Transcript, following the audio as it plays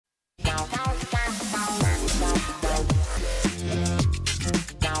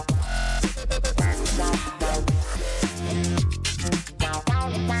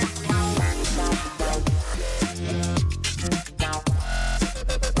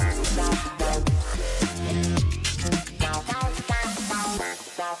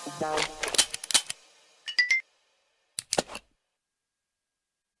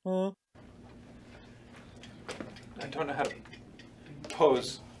I don't know how to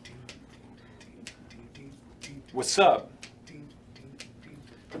pose. What's up?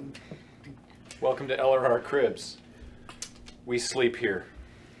 Welcome to LRR Cribs. We sleep here.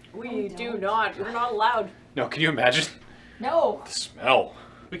 We do not. We're not allowed. No, can you imagine? No. The smell.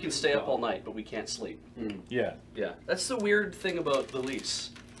 We can stay up all night, but we can't sleep. Yeah. Yeah, that's the weird thing about the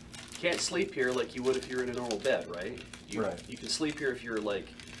lease. You can't sleep here like you would if you're in a normal bed, right? Right. You can sleep here if you're like,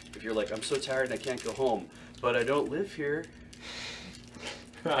 I'm so tired and I can't go home, but I don't live here.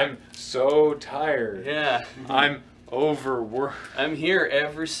 I'm so tired. Yeah. I'm overworked. I'm here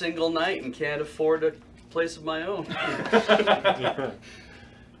every single night and can't afford a place of my own.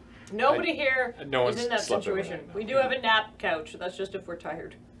 Nobody here no is one's in that slept situation. overnight, no. We do have a nap couch. That's just if we're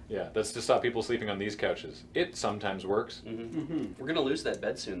tired. Yeah, that's to stop people sleeping on these couches. It sometimes works. We're gonna lose that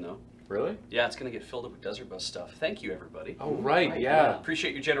bed soon, though. Really? Yeah, it's gonna get filled up with Desert Bus stuff. Thank you, everybody. Oh, right, yeah.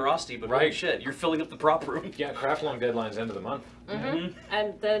 Appreciate your generosity, but holy shit, you're filling up the prop room. Yeah, craft long deadline's end of the month.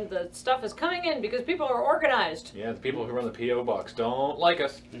 And then the stuff is coming in because people are organized. Yeah, the people who run the P.O. box don't like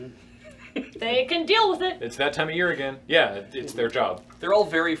us. They can deal with it. It's that time of year again. Yeah, it's their job. They're all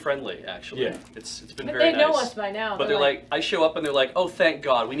very friendly, actually. Yeah. It's been But very they nice. know us by now. But they're like, I show up and they're like, oh, thank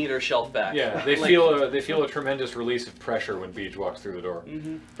God, we need our shelf back. Yeah, they feel a tremendous release of pressure when Beach walks through the door.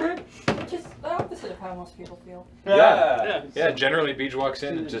 Just the opposite of how most people feel. Yeah. Generally, Beach walks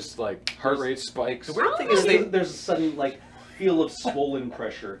in and just like heart rate spikes. The weird thing is There's a sudden like feel of swollen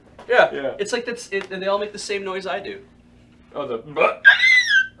pressure. Yeah. It's like that's it, and they all make the same noise I do. Oh, the.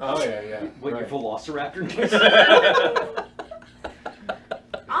 Oh yeah. What your Velociraptor?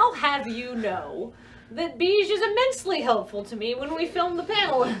 I'll have you know that Beige is immensely helpful to me when we film the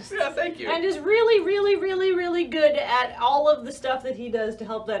panelists. Yeah, thank you. And is really, really, really, really good at all of the stuff that he does to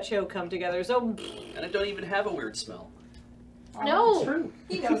help that show come together. So. And I don't even have a weird smell. No. It's true.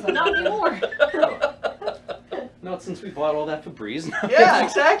 He knows that. Not anymore. Not since we bought all that Febreze. Yeah,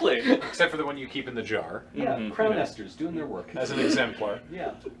 exactly. Except for the one you keep in the jar. Yeah, crown esters doing their work. As an exemplar.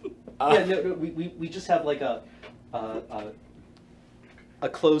 Yeah. No, we just have like a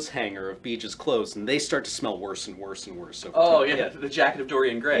clothes hanger of Beach's clothes, and they start to smell worse and worse and worse. Oh yeah, the jacket of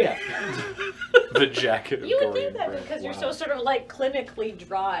Dorian Gray. Yeah. The jacket of You would Dorian think that Gray. because you're so sort of like clinically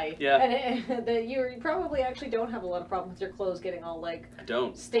dry. Yeah. And that you probably actually don't have a lot of problem with your clothes getting all like I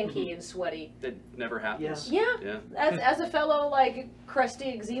don't. stinky and sweaty. That never happens. Yeah. Yeah. As a fellow like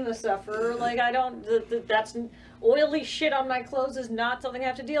crusty eczema sufferer, like I don't that's oily shit on my clothes is not something I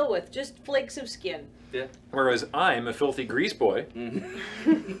have to deal with. Just flakes of skin. Yeah. Whereas I'm a filthy grease boy.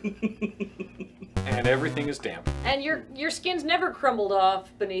 And everything is damp. And your skin's never crumbled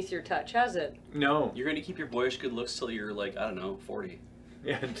off beneath your touch, has it? No. You're gonna keep your boyish good looks till you're like, I don't know, 40.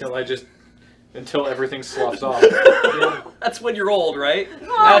 Yeah, until everything sloughs off. That's when you're old, right?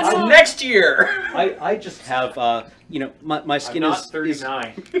 Oh, That's no. next year. I just have my skin I'm is not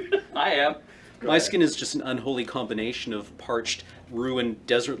 39. I am. My skin is just an unholy combination of parched, ruined,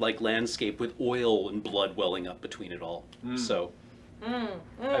 desert-like landscape with oil and blood welling up between it all. So,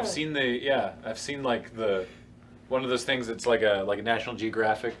 I've seen like one of those things that's like a National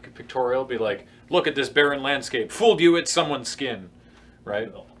Geographic pictorial. Be like, look at this barren landscape. Fooled you, it's someone's skin,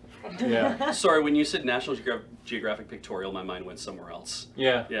 right? Yeah. Sorry, when you said National Geographic pictorial, my mind went somewhere else.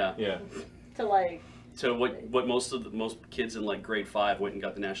 Yeah. Yeah. Yeah. To like. So what most kids in like grade 5 went and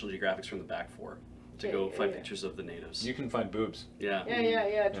got the National Geographics from the back for, to go find pictures of the natives. You can find boobs. Yeah.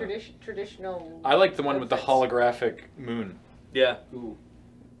 Yeah. Traditional. I like the one with the outfits. holographic moon. Yeah. ooh.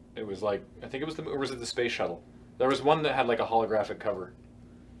 It was like, I think it was or was it the space shuttle? There was one that had like a holographic cover.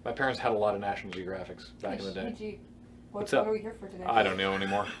 My parents had a lot of National Geographics back in the day. What up? are we here for today? I don't know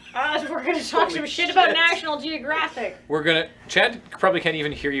anymore. We're gonna talk some shit about National Geographic. Chad probably can't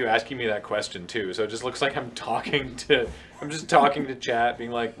even hear you asking me that question too, so it just looks like I'm just talking to chat,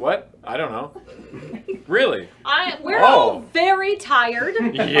 being like, what? I don't know. Really? We're all very tired.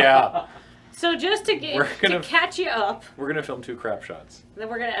 Yeah. So just to catch you up. We're gonna film 2 crap shots. Then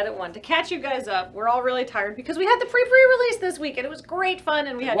we're gonna edit one. To catch you guys up, we're all really tired because we had the pre-release this week and it was great fun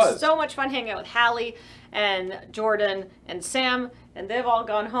and we had so much fun hanging out with Hallie and Jordan and Sam and they've all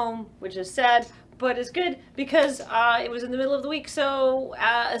gone home, which is sad. but it's good because it was in the middle of the week. So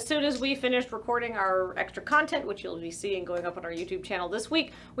as soon as we finished recording our extra content, which you'll be seeing going up on our YouTube channel this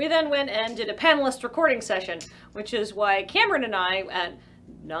week, we then went and did a panelist recording session, which is why Cameron and I, at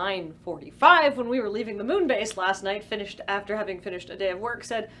 9:45 when we were leaving the moon base last night, after having finished a day of work,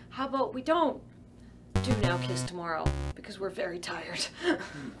 said, how about we don't do Now Kiss tomorrow, because we're very tired.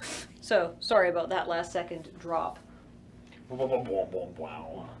 So sorry about that last second drop.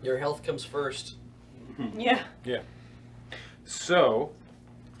 Wow. Your health comes first. Yeah. Yeah. So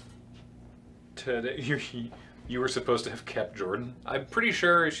today you were supposed to have kept Jordan. I'm pretty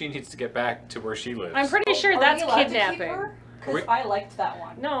sure she needs to get back to where she lives. I'm pretty sure Are that's we allowed to keep kidnapping. her? Because I liked that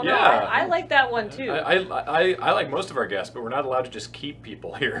one. No, Yeah. I like that one too. I like most of our guests, but we're not allowed to just keep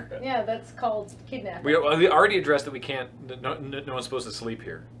people here. Yeah, that's called kidnapping. We already addressed that we can't. No one's supposed to sleep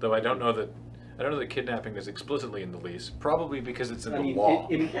here. Though I don't know that kidnapping is explicitly in the lease. Probably because it's in the law.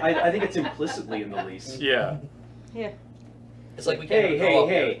 I think it's implicitly in the lease. Yeah. Yeah. It's like we can't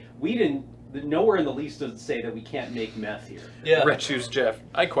Hey! We didn't. Nowhere in the lease does it say that we can't make meth here. Yeah. Red Shoes Jeff.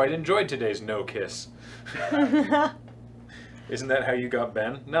 I quite enjoyed today's no kiss. Isn't that how you got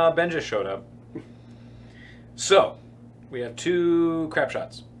Ben? No, Ben just showed up. So, we have 2 crap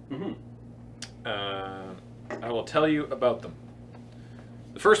shots. Mm-hmm. I will tell you about them.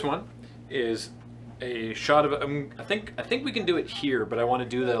 The first one is a shot of. I think we can do it here, but I want to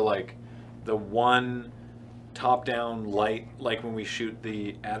do the one top-down light, like when we shoot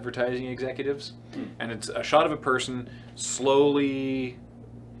the advertising executives, and it's a shot of a person slowly,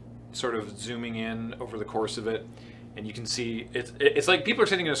 sort of zooming in over the course of it. And you can see, it's like people are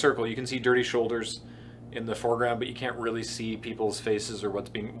sitting in a circle. You can see dirty shoulders in the foreground, but you can't really see people's faces or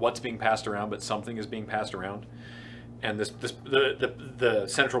what's being passed around, but something is being passed around. And the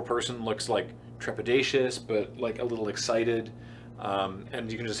central person looks like trepidatious, but like a little excited.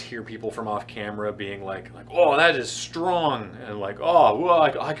 And you can just hear people from off camera being like, oh, that is strong, and like, oh, well,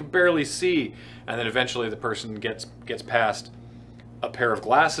 I can barely see. And then eventually the person gets past a pair of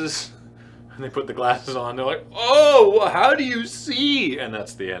glasses. And they put the glasses on, they're like, oh, well, how do you see? And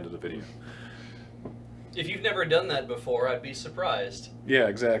that's the end of the video. If you've never done that before, I'd be surprised. Yeah,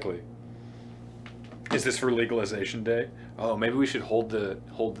 exactly. Is this for legalization day? Oh, maybe we should hold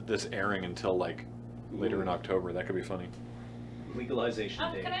this airing until like later in October. That could be funny.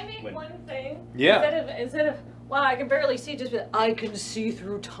 Legalization day. Can I make one thing? Yeah. Instead of wow, I can barely see, just be like, I can see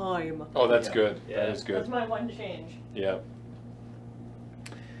through time. Oh, that's Yeah. good. Yeah. That is good. That's my one change. Yeah.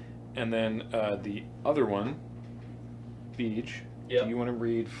 And then the other one, Beach. Yep. Do you want to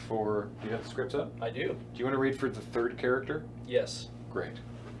read for? Do you have the scripts up? I do. Do you want to read for the third character? Yes. Great.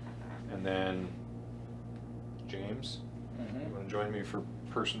 And then James, you want to join me for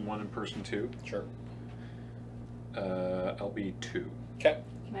person 1 and person 2? Sure. I'll be 2. Okay.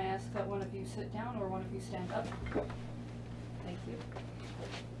 Can I ask that one of you sit down or one of you stand up? Thank you.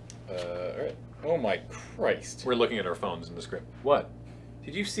 Alright. Oh my Christ. We're looking at our phones in the script. What?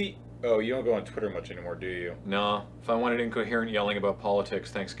 Did you see... Oh, you don't go on Twitter much anymore, do you? No. If I wanted incoherent yelling about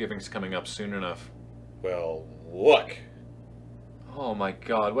politics, Thanksgiving's coming up soon enough. Well, look. Oh my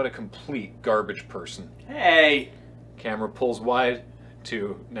God! What a complete garbage person. Hey! Camera pulls wide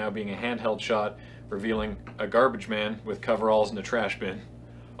to now being a handheld shot, revealing a garbage man with coveralls and a trash bin.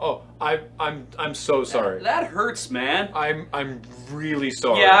 Oh, I'm so sorry. That hurts, man. I'm really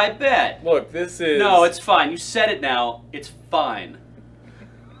sorry. Yeah, I bet. Look, this is... No, it's fine. You said it now. It's fine.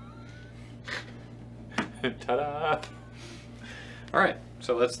 Ta-da! All right,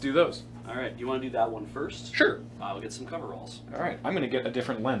 so let's do those. All right, you want to do that one first? Sure. I'll get some coveralls. All right, I'm going to get a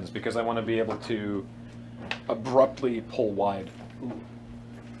different lens because I want to be able to abruptly pull wide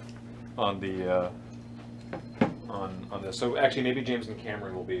on the on this. So actually, maybe James and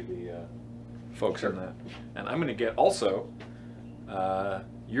Cameron will be the folks on that. And I'm going to get also.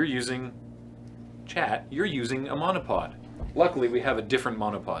 You're using chat. You're using a monopod. Luckily, we have a different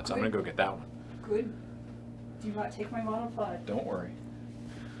monopod, so I'm going to go get that one. Good. Do you not take my monopod? Don't worry.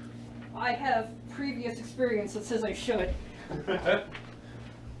 I have previous experience that says I should.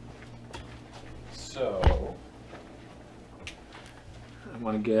 So, I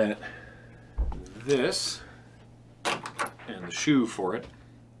want to get this and the shoe for it,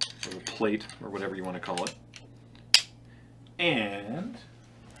 or the plate, or whatever you want to call it, and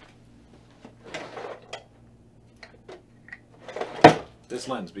this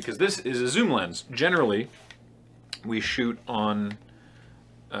lens, because this is a zoom lens. Generally, we shoot on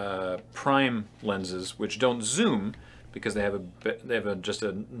prime lenses, which don't zoom because they have just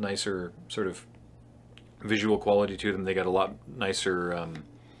a nicer sort of visual quality to them. They got a lot nicer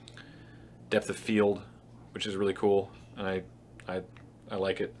depth of field, which is really cool, and I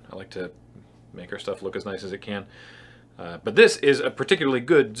like it. I like to make our stuff look as nice as it can. But this is a particularly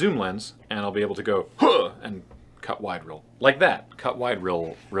good zoom lens, and I'll be able to go, huh, and cut wide real. Like that. Cut wide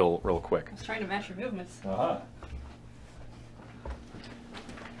real quick. I was trying to match your movements. Uh-huh.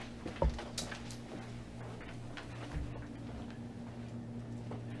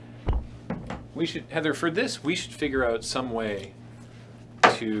 We should, Heather, for this, we should figure out some way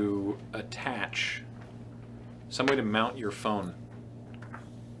to attach, some way to mount your phone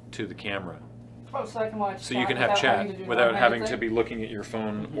to the camera. Oh, so I can watch. So you can have chat without having to be looking at your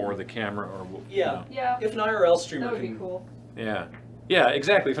phone or the camera or Yeah. You know. Yeah. If an IRL streamer That would be can cool. Yeah. Yeah,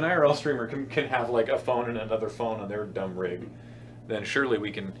 exactly. If an IRL streamer can have like a phone and another phone on their dumb rig, then surely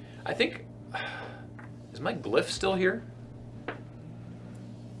we can. I think, is my glyph still here?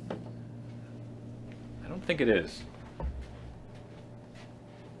 I don't think it is.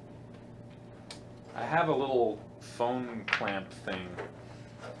 I have a little phone clamp thing.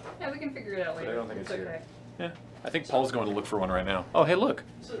 Yeah, we can figure it out But I later. don't think it's here. okay. Yeah. I think Paul's going to look for one right now. Oh, hey, look.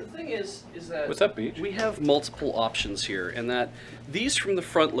 So the thing is that What's up, Beach? we have multiple options here, and that these from the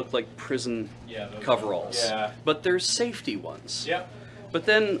front look like prison coveralls. Yeah. But there's safety ones. Yep. But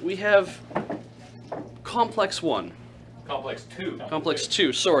then we have Complex 1, Complex 2. Complex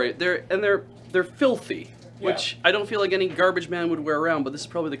 2. Sorry, they're filthy, which I don't feel like any garbage man would wear around. But this is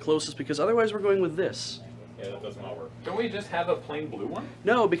probably the closest because otherwise we're going with this. Yeah, that does not work. Don't we just have a plain blue one?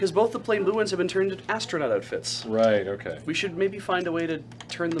 No, because both the plain blue ones have been turned into astronaut outfits. Right. Okay. We should maybe find a way to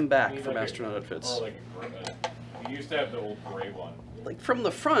turn them back from astronaut outfits. Or like you used to have the old gray one. Like from the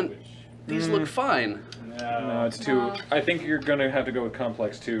front, these look fine. No, it's too. No. I think you're gonna have to go with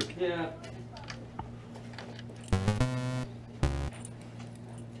Complex 2. Yeah.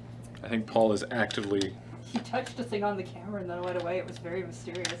 I think Paul is actively. He touched a thing on the camera and then it went away. It was very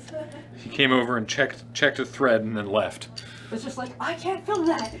mysterious. He came over and checked a thread and then left. It was just like, I can't film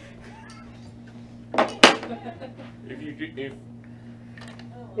that.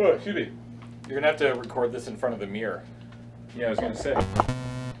 Oh, excuse me. You're gonna have to record this in front of the mirror. Yeah, I was gonna say.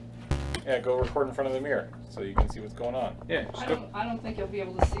 Yeah, go record in front of the mirror so you can see what's going on. Yeah, I don't think you'll be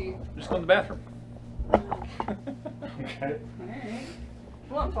able to see. just go in the bathroom. Okay. Alright.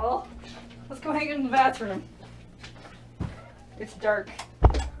 Come on, Paul. Let's go hang in the bathroom. It's dark.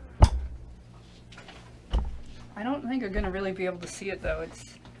 I don't think we're gonna really be able to see it though.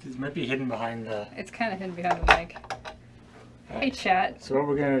 It might be hidden behind the... It's kind of hidden behind the mic. Hey, chat. So what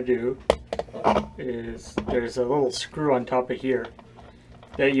we're going to do is there's a little screw on top of here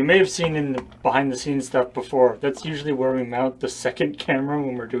that you may have seen in the behind the scenes stuff before. That's usually where we mount the second camera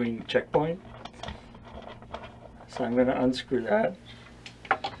when we're doing checkpoint. So I'm going to unscrew that.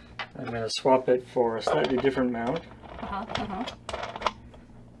 I'm going to swap it for a slightly different mount.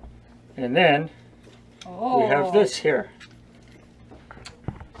 And then Oh. we have this here.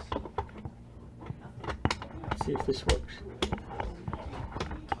 Let's see if this works.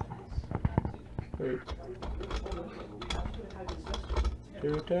 Wait.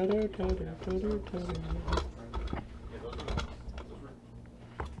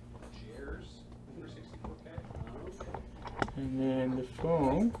 And then the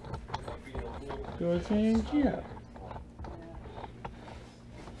phone goes in here.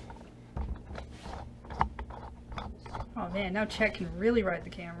 Oh man, now Chet can really ride the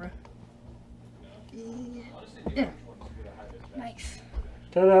camera. Yeah. Nice.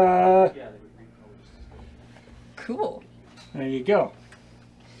 Ta-da! Cool. There you go.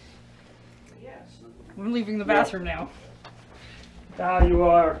 We're leaving the bathroom now. Now you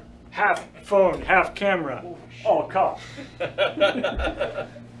are half phone, half camera. All caught.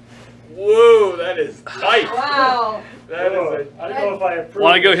 Whoa, that is tight. Wow. That Oh, is I don't know if I approve.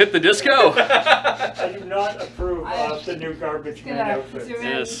 Want to go hit the disco? I do not approve of the new garbage man Gonna outfit. zoom in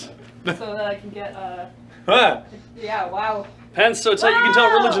Yes. so that I can get Huh. yeah, wow. Pants so tight you can tell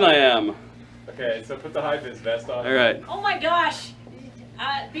what religion I am. Okay, so put the high vis vest on. All right. Oh my gosh!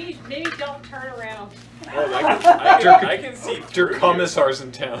 Maybe don't turn around. Oh, I can see Your through commissar's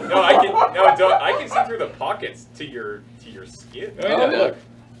in town. No, I can see through the pockets to your skin. Oh, yeah, look.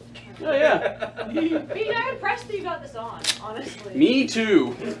 Oh yeah. Pete, I'm impressed that you got this on, honestly. Me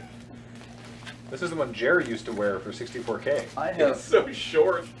too. This is the one Jerry used to wear for 64K. I It's have. so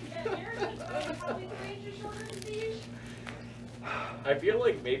short. Yeah, Jared, probably 3 inches shorter than Pete. I feel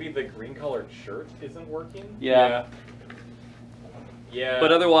like maybe the green colored shirt isn't working. Yeah. Yeah.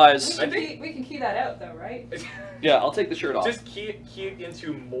 But otherwise, We can key that out though, right? yeah, I'll take the shirt off. Just key it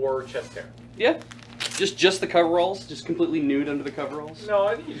into more chest hair. Yeah. Just the coveralls, just completely nude under the coveralls. No,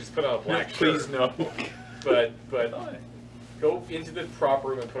 I think you just put on a black shirt. Please no. But go into the prop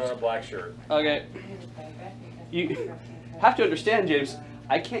room and put on a black shirt. Okay. You have to understand, James.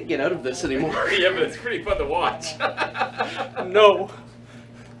 I can't get out of this anymore. Yeah, but it's pretty fun to watch. No.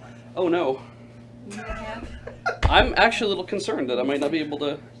 Oh no. You need a hand? I'm actually a little concerned that I might not be able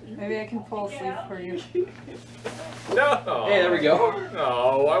to. Maybe I can fall asleep for you. No. Hey, there we go.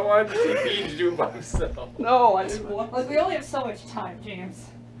 No, I wanted to see Beach do it by himself. No, I didn't want. Like, we only have so much time, James.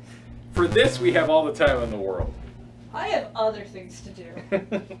 For this, we have all the time in the world. I have other things to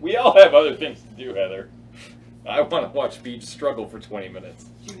do. We all have other things to do, Heather. I want to watch Beach struggle for 20 minutes.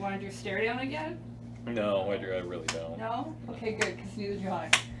 Do you want to do stare down again? No, I really don't. No? Okay, good, because neither do I.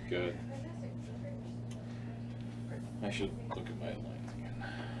 Good. I should look at my lines again.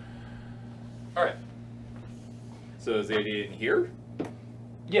 Alright. So is the idea in here?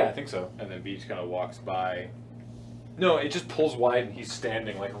 Yeah, I think so. And then Beach kind of walks by. No, it just pulls wide and he's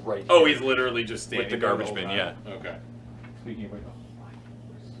standing like right Oh, here. he's literally just standing With the there garbage whole bin, time. yeah. Okay. Speaking of which,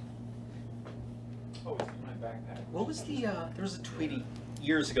 oh, it's in my backpack. What was the, there was a tweet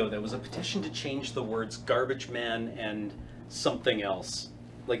years ago that was a petition to change the words garbage man and something else.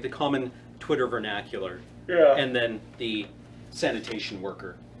 Like the common Twitter vernacular. Yeah. And then the sanitation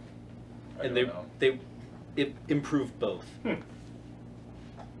worker. I And don't know. it improved both.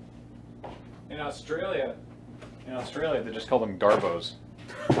 In Australia, they just call them garbos.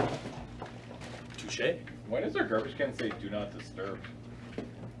 Touche. Why does our garbage can say "Do not disturb"?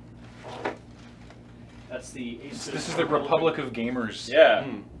 That's the. This is the Republic of Gamers. Yeah.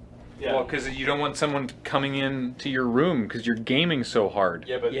 Yeah. Well, because you don't want someone coming in to your room because you're gaming so hard.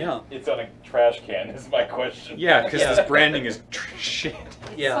 Yeah, but Yeah. it's on a trash can. Is my question. Yeah, because Yeah. this branding is shit.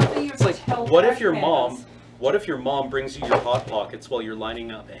 Yeah. Something you It's like, tell what if trash your cans. mom? What if your mom brings you your hot pockets while you're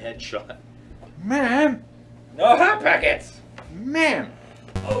lining up a headshot? Man, No hot packets. man.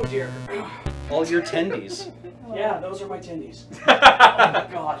 Oh dear. All your tendies. Yeah, those are my tendies. Oh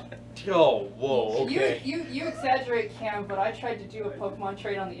God. Oh, whoa. Okay. You exaggerate, Cam, but I tried to do a Pokemon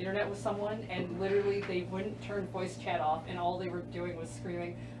trade on the internet with someone, and literally they wouldn't turn voice chat off, and all they were doing was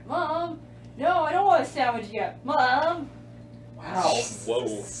screaming, "Mom, no, I don't want a sandwich yet, Mom." Wow.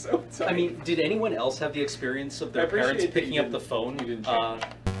 Whoa. So tight. I mean, did anyone else have the experience of their I appreciate parents that picking you up the didn't- phone you didn't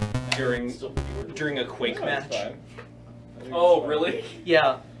during a Quake No, it's match? fine. I think Oh, it's fine. really?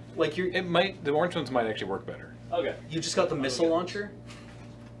 Yeah. Like The orange ones might actually work better. Okay. you just got the missile launcher,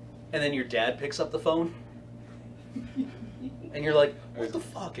 and then your dad picks up the phone, and you're like, what the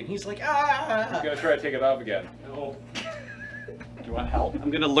fuck? And he's like, I'm ah. gonna try to take it off again. No. Do you want help? I'm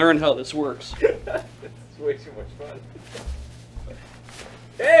gonna learn how this works. It's way too much fun.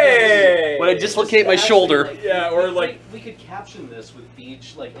 Hey! When I dislocate my shoulder. Yeah, or like. we could caption this with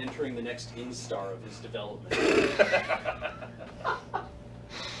Beach like entering the next instar of his development.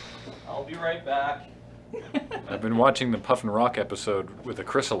 I'll be right back. I've been watching the Puff and Rock episode with a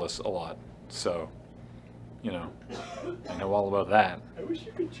chrysalis a lot, so, you know, I know all about that. I wish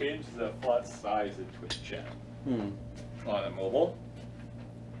you could change the font size in Twitch chat on a mobile.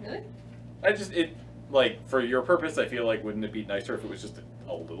 Really? Like, for your purpose, I feel like wouldn't it be nicer if it was just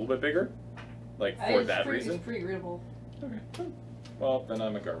a little bit bigger? Like, for that reason? It's pretty readable. Okay. Well, then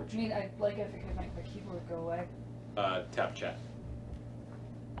I'm a I garbage. mean, I like if it could make the keyboard go away. Tap chat.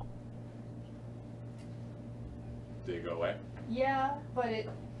 Did it go away? Yeah, but it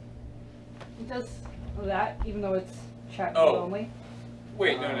does that even though it's chat Oh. only.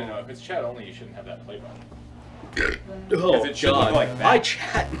 Wait, no. If it's chat only, you shouldn't have that play button. Then Oh, it should look God. like that. I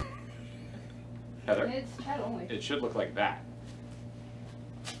chat. Heather, it's chat only. it should look like that.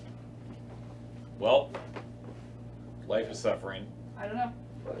 Well, life is suffering. I don't know.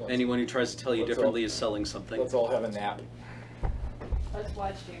 Anyone who tries to tell you Let's differently is selling something. Let's all have a nap. Let's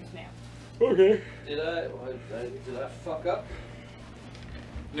watch James nap. Okay. Did I fuck up?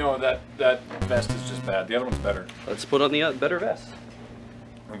 No, that vest is just bad. The other one's better. Let's put on the better vest.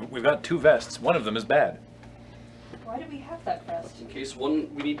 We've got two vests. One of them is bad. Why do we have that vest? In case we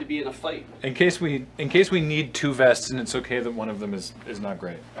need to be in a fight. In case we need two vests, and it's okay that one of them is not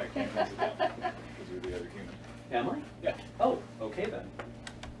great. I can't close it down because you're the other human. Am I? Yeah. Oh, okay then.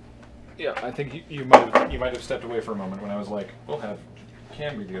 Yeah, I think you might have stepped away for a moment when I was like, we'll have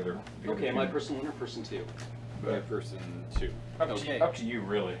Cam be the other. Okay, am I person one or person two? By person two. Okay. Up to you,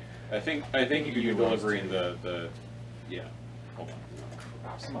 really. I think You you do those delivering two. the yeah. Hold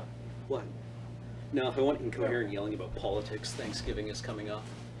on. Come on. What? Now, if I want incoherent yelling about politics, Thanksgiving is coming up.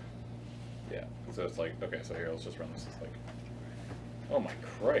 Yeah. So it's like, okay, so here, let's just run this. It's like, oh my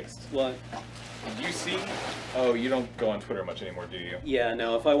Christ. What? Did you see? Oh, you don't go on Twitter much anymore, do you? Yeah,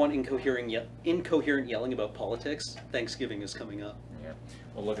 no, if I want incoherent yelling about politics, Thanksgiving is coming up. Yeah.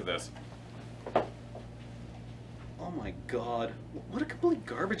 Well, look at this. Oh my God. What a complete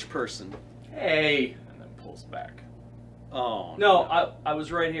garbage person. Hey! And then pulls back. Oh No, I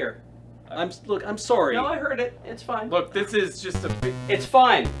was right here. I'm sorry. No, I heard it. It's fine. Look, this is just a big. It's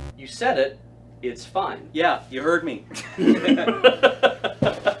fine. You said it. It's fine. Yeah, you heard me. You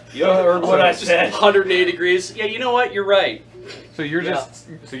heard what I said. 180 degrees. Yeah, you know what? You're right. So you're Yeah.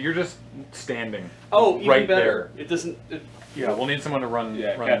 just standing. Oh, even Right better. there. It doesn't. It Yeah, we'll need someone to run.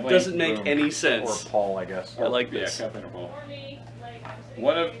 Yeah, run Kathleen. doesn't make room. any Or sense. Paul, I guess. I like Yeah, this. Kathleen or Paul.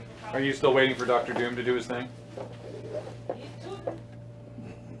 One of. Are you still waiting for Dr. Doom to do his thing?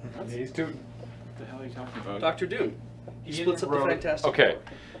 He's tooting. What the hell are you talking about? Dr. Doom. He splits up the wrote- Fantastic Okay, Four.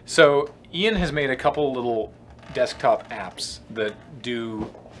 so Ian has made a couple little desktop apps that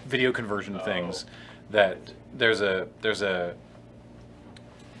do video conversion things. That there's a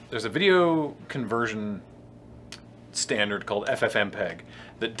video conversion standard called FFmpeg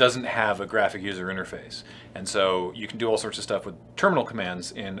that doesn't have a graphic user interface, and so you can do all sorts of stuff with terminal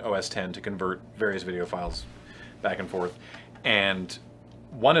commands in OS X to convert various video files back and forth. And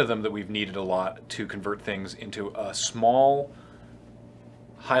one of them that we've needed a lot to convert things into a small,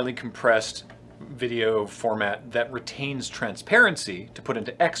 highly compressed video format that retains transparency to put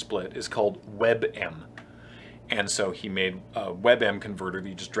into XSplit is called WebM. And so he made a WebM converter that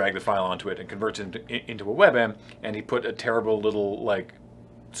you just drag the file onto it and converts it into a WebM, and he put a terrible little like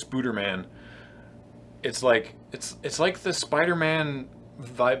Spooderman. It's like the Spider-Man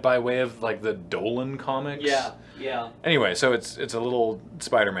by way of like the Dolan comics. Yeah, yeah. Anyway, so it's a little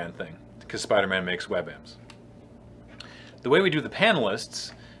Spider-Man thing because Spider-Man makes WebMs. The way we do the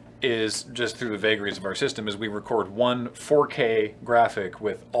panelists is just through the vagaries of our system is we record one 4K graphic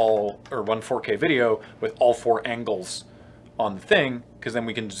with all, or one 4K video with all 4 angles on the thing, because then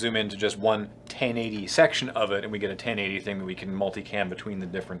we can zoom into just one 1080 section of it and we get a 1080 thing that we can multicam between the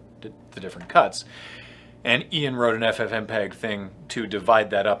different cuts. And Ian wrote an FFmpeg thing to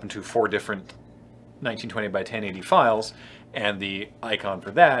divide that up into 4 different 1920 by 1080 files, and the icon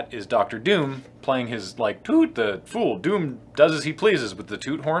for that is Dr. Doom playing his like toot the fool. Doom does as he pleases with the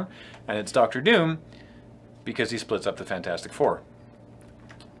toot horn, and it's Dr. Doom because he splits up the Fantastic Four.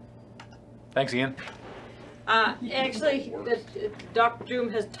 Thanks, Ian. Actually, Dr. Doom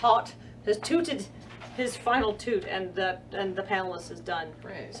has tooted his final toot, and the panelist is done.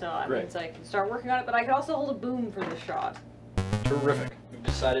 Great. So that Great. means I can start working on it, but I can also hold a boom for the shot. Terrific. We've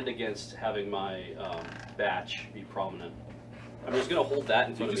decided against having my batch be prominent. I'm just gonna hold that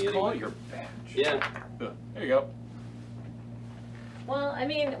in You front of just me. call it anyway. your badge. Yeah. There you go. Well, I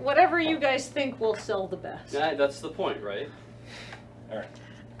mean, whatever you guys think will sell the best. Yeah, that's the point, right? All right.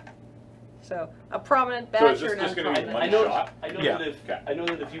 So a prominent So badge is or this an just gonna be unprominent. one I know. shot? I know Yeah. that if Okay. I know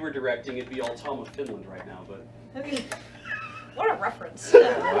that if you were directing, it'd be all Tom of Finland right now. But I mean, what a reference.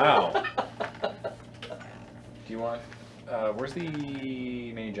 Wow. Do you want? Where's the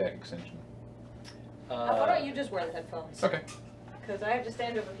mini jack extension? Why don't you just wear the headphones? Okay. Because I have to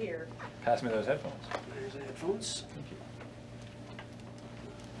stand over here. Pass me those headphones. There's the headphones. Thank you.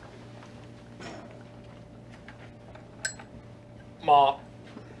 Ma.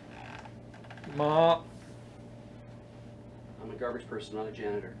 I'm a garbage person, not a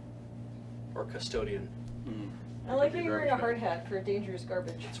janitor or custodian. I like how you're wearing a hard hat for dangerous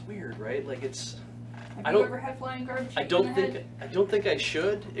garbage. It's weird, right? Like it's. Have I you don't- ever had flying garbage? I in don't the think. head? I don't think I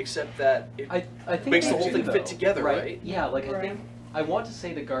should, except that it I think makes they the whole do, thing fit though, together, right? Yeah, like I Right. think I want to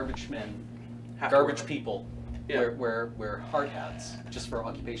say the garbage men, have to garbage wear it. people, Yeah. wear hard hats just for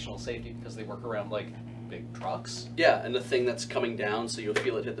occupational safety because they work around like big trucks. Yeah, and the thing that's coming down, so you'll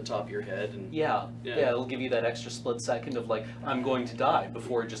feel it hit the top of your head, and Yeah, Yeah. yeah, it'll give you that extra split second of like I'm going to die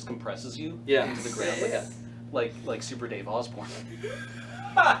before it just compresses you yeah, into the ground. Yeah. Like Super Dave Osborne.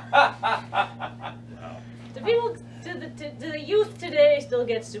 Do the youth today still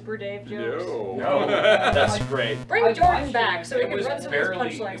get Super Dave jokes? No. That's great. Bring I Jordan watched back it. so we It can was run some of his barely-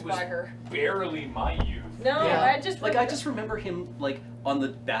 punchlines it was- by her. Barely my youth. No, Yeah. I just Like I just remember him like on the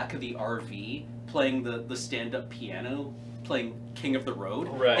back of the RV playing the stand-up piano, playing King of the Road,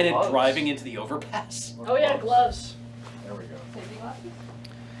 Right. and then Gloves. driving into the overpass. Oh yeah, gloves. There we go. Safety glasses?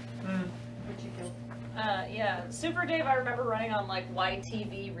 What'd you feel? Yeah, Super Dave I remember running on like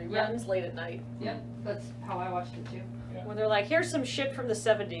YTV reruns late at night. Yep, that's how I watched it too. When they're like, here's some shit from the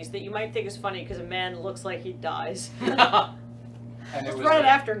 70s that you might think is funny because a man looks like he dies. And Just run it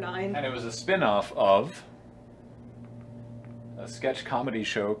after 9. And it was a spin-off of a sketch comedy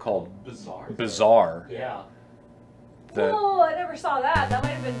show called Bizarre. Yeah. That Oh, I never saw that. That might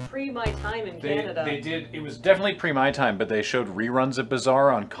have been pre my time in Canada. they did. It was definitely pre my time, but they showed reruns of Bizarre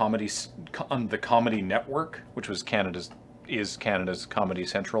on on the Comedy Network, which was Canada's Comedy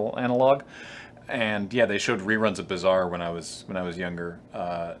Central analog. And yeah, they showed reruns of Bizarre when I was younger.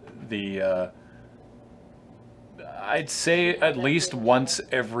 I'd say at least once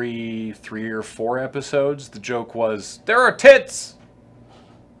every 3 or 4 episodes, the joke was, there are tits!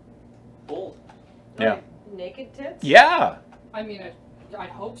 Bold. Yeah. Naked tits? Yeah! I mean, I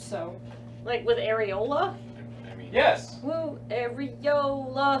hope so. Like with areola? I mean, Yes! Woo,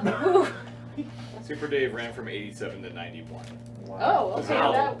 areola. Woo. Super Dave ran from 87 to 91. Oh, okay.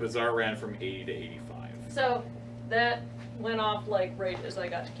 That, Bizarre ran from 80 to 85. so that went off like right as I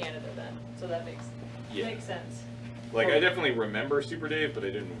got to Canada then. So that makes sense. Like, I definitely remember Super Dave, but I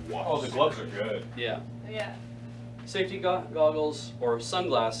didn't watch. Oh, the gloves are good. Yeah. Yeah. Safety goggles or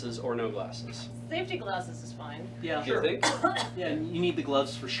sunglasses or no glasses. Safety glasses is fine. Yeah. Do you think? Yeah, and you need the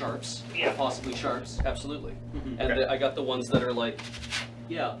gloves for sharps. Yeah. Possibly sharps. Absolutely. Mhm. And Okay. I got the ones that are like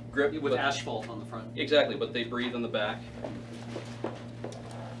Yeah. grip With but- asphalt on the front. Exactly, but they breathe on the back.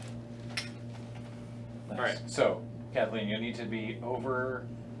 Nice. Alright. So, Kathleen, you need to be over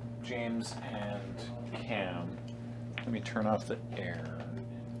James and Cam. Let me turn off the air.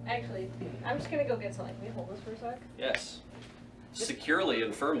 Actually, I'm just gonna go get something. Can you hold this for a sec? Yes. Securely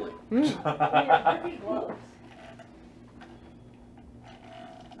and firmly. Pretty gloves.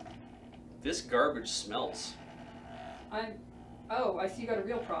 This garbage smells. Oh, I see you got a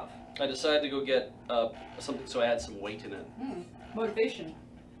real prop. I decided to go get something so I had some weight in it. Motivation.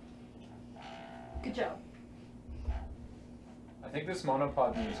 Good job. I think this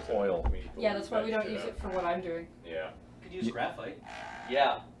monopod needs oil. Yeah, that's why we don't use it for what I'm doing. Yeah. Could use graphite.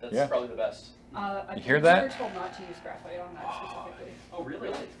 Yeah, that's Yeah. probably the best. I You hear think that? We were told not to use graphite on that specifically. Oh, really?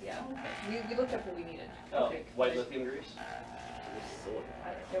 Yeah. We looked up what we needed. Oh, Okay. white lithium grease.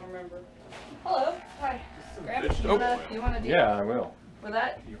 I don't remember. Hello. Hi. Graham, Fish. you wanna deal Yeah, I will. with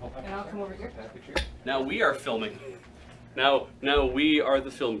that? And I'll come over here. Now we are filming. Now we are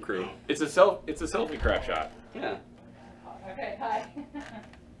the film crew. It's a selfie crap shot. Yeah. Okay. Hi.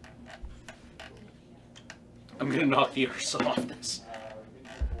 I'm gonna knock the arse off this.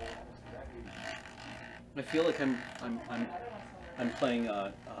 I feel like I'm playing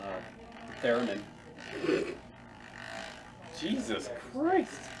theremin. Jesus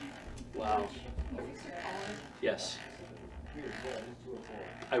Christ. Wow. Yes.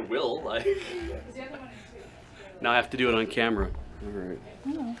 I will. Now I have to do it on camera. All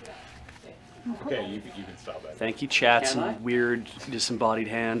right. Okay, you can stop that. Thank you, chats Can I? and weird disembodied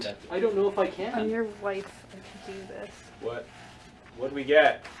hand. I don't know if I I'm can. your wife. I can do this. What'd we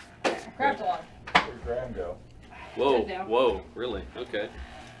get? Crap log. Where'd Graham go? Whoa, Sit down. whoa, really? Okay.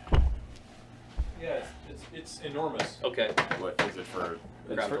 Yeah, it's enormous. Okay. What is it for?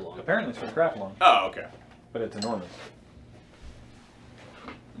 It's for, Crap-along. apparently it's for scrap along, Oh, okay. but it's enormous.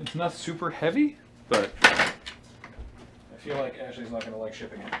 It's not super heavy, but I feel like Ashley's not going to like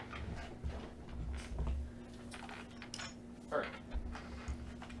shipping it. Alright.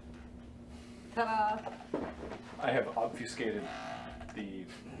 Ta-da. I have obfuscated the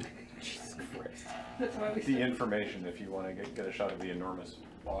Jesus Christ. That's why we. the information if you want to get a shot of the enormous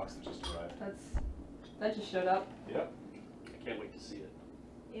box that just arrived. That just showed up. Yep. I can't wait to see it.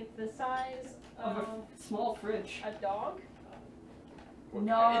 It's the size Of of a small fridge. a dog.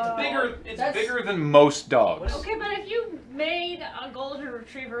 No. It's bigger. It's That's- bigger than most dogs. Okay, but if you made a golden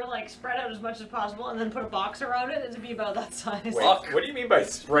retriever like spread out as much as possible and then put a box around it, it'd be about that size. Wait, Fuck. what do you mean by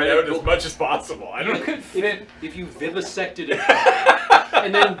spread out as much as possible? I You don't. could fit. If you vivisected it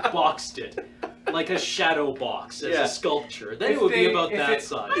and then boxed it, like a shadow box as Yeah. a sculpture, then If it would be they- about if that it-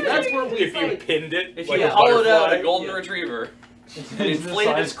 size. I That's think where we If you fight. pinned it, If like you a hollowed out butterfly, a golden yeah. retriever It's and the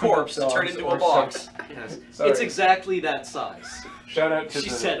inflated size its corpse to of turn dogs into or a box. Yes. Sorry. It's exactly that size. Shout out to She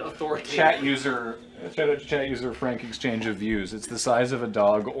the said authoritative. chat user. Shout out to chat user Frank Exchange of Views. It's the size of a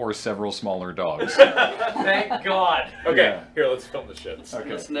dog or several smaller dogs. Thank God. Okay, Yeah. here, let's film this shit. Okay.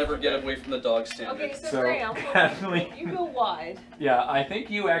 Let's never get away from the dog standard. Okay, so, So, Graham, Kathleen- you go wide. Yeah, I think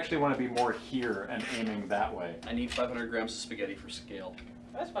you actually want to be more here and aiming that way. I need 500 grams of spaghetti for scale.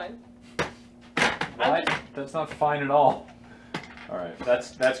 That's fine. What? That's not fine at all. All right,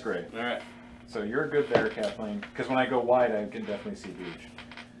 that's great. All right. So you're good there, Kathleen. Because when I go wide, I can definitely see beach.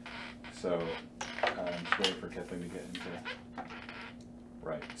 So I'm just waiting for Kathleen to get into.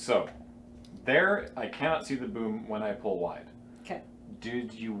 Right. So there, I cannot see the boom when I pull wide. Okay.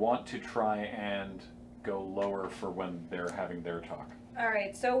 Did you want to try and go lower for when they're having their talk? All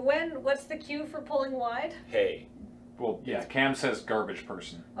right. So what's the cue for pulling wide? Hey. Well, yeah. Cam says garbage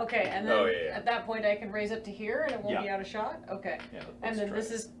person. Okay, and then Oh, yeah, yeah. at that point I can raise up to here and it won't Yeah. be out of shot. Okay. Yeah. And let's then try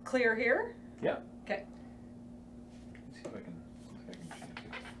this it. is clear here. Yeah. Okay. Let's see if I can change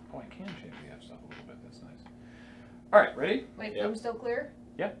it. Oh, I can change the f stop a little bit. That's nice. All right, ready? Wait, Yeah. boom's still clear.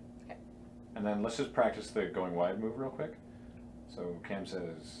 And then let's just practice the going wide move real quick. So Cam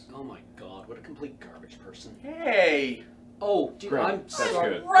says. Oh my god, what a complete garbage person. Hey! Oh, dude, Great. I'm That's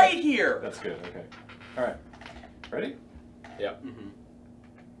sorry. good. Right here! That's good. Okay. All right. Ready? Yeah. Mm-hmm.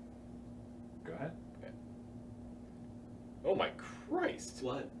 Go ahead. Oh my Christ.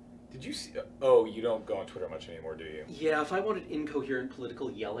 What? Did you see? Oh, you don't go on Twitter much anymore, do you? Yeah, if I wanted incoherent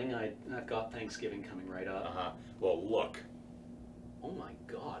political yelling, I've got Thanksgiving coming right up. Uh-huh. Well, look. Oh my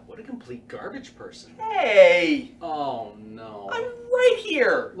god, what a complete garbage person. Hey! Oh no. I'm right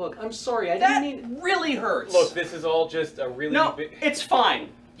here! Look, I'm sorry, I That didn't mean... really hurts. Look, this is all just a really No, big... it's fine.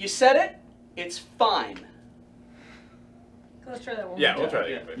 You said it. It's fine. Let's try that one. Yeah, more we'll time.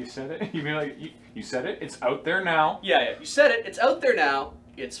 try that again. You said it. You mean like you said it? It's out there now. Yeah. You said it. It's out there now.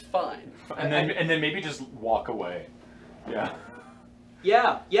 It's fine. And then maybe just walk away. Yeah.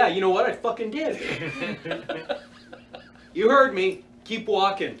 Yeah, you know what? I fucking did. You heard me. Keep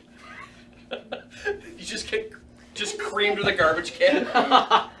walking. You just get creamed with a garbage can. Too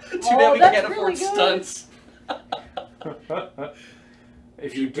Oh, bad we that's can't really afford good. stunts.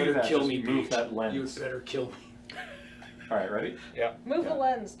 If you do that, just move that lens. You better kill me. All right, ready? Yeah. Move the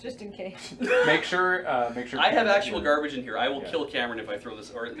lens, just in case. Make sure. I have Cameron- actual garbage in here. I will Yeah. kill Cameron if I throw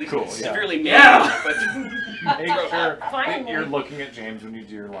this, or at least Cool, yeah. severely Yeah. maim him, but Make sure that Finally. you're looking at James when you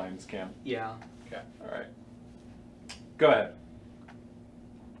do your lines, Cam. Yeah. Okay. All right. Go ahead.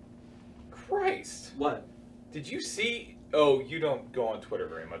 Christ. What? Did you see? Oh, you don't go on Twitter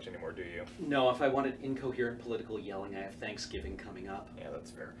very much anymore, do you? No, if I wanted incoherent political yelling, I have Thanksgiving coming up. Yeah,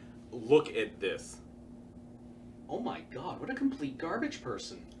 that's fair. Look at this. Oh my god, what a complete garbage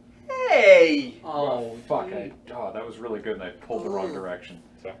person. hey! Oh, Fuck! That was really good, and I pulled the wrong direction.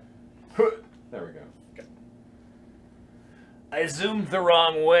 So. There we go. Okay. I zoomed the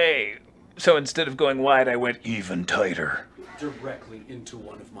wrong way, so instead of going wide, I went even tighter. Directly into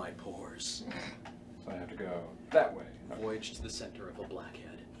one of my pores. So I have to go that way. Voyage to the center of a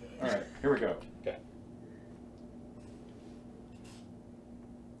blackhead. All right, here we go. Okay.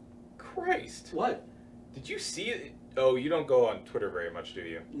 Christ. What? Did you see it? Oh, you don't go on Twitter very much, do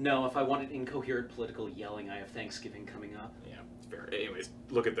you? No, if I wanted incoherent political yelling, I have Thanksgiving coming up. Yeah, it's fair. Anyways,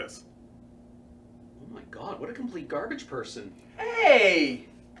 look at this. Oh my god, what a complete garbage person. Hey!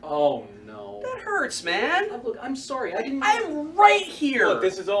 Oh no. That hurts, man. Look, I'm sorry, I didn't... I'm right here. Look,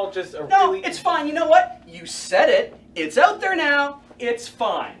 this is all just a No, really... it's fine. You know what? You said it. It's out there now. It's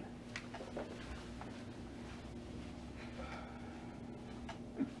fine.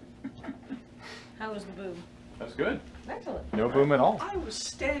 How was the boom? That's good. Excellent. No boom at all. I was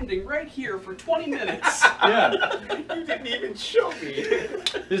standing right here for 20 minutes. Yeah. You didn't even show me.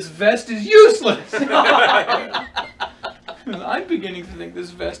 This vest is useless. I'm beginning to think this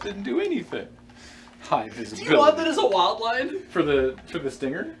vest didn't do anything. High Do visibility. you want that as a wild line? For the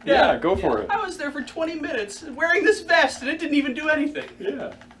stinger? Yeah. Go for it. I was there for 20 minutes wearing this vest and it didn't even do anything.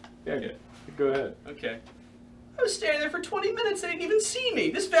 Yeah. Go ahead. Okay. I was standing there for 20 minutes. They didn't even see me.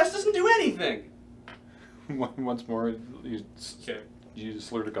 This vest doesn't do anything. Once more, you just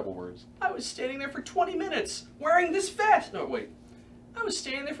slurred a couple words. I was standing there for 20 minutes wearing this vest. No, wait. I was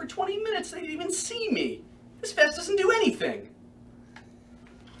standing there for 20 minutes. They didn't even see me. This vest doesn't do anything.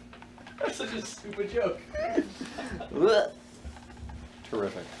 That's such a stupid joke.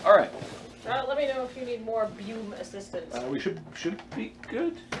 Terrific. All right. Let me know if you need more boom assistance. We should be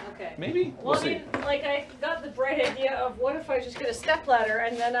good. Okay. Maybe. Well, We'll I see. mean, like, I got the bright idea of what if I just get a stepladder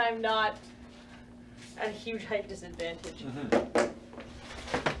and then I'm not at a huge height disadvantage.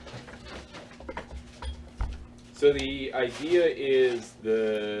 So the idea is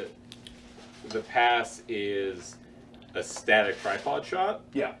the pass is a static tripod shot,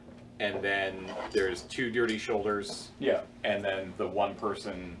 Yeah. and then there's two dirty shoulders, Yeah. and then the one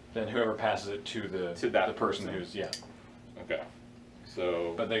person. Then whoever passes it to that the person person. who's Okay.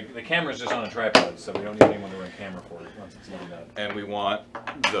 So But the camera's just on a tripod, so we don't need anyone to run camera for it once it's even up. and we want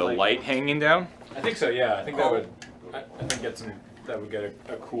the light hanging down. I think so. Yeah. I think that would. I think that would get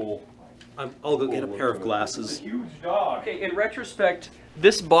a cool. I'll go get a pair of glasses. Huge dog. Okay, in retrospect,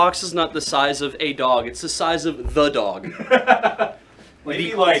 this box is not the size of a dog. It's the size of the dog.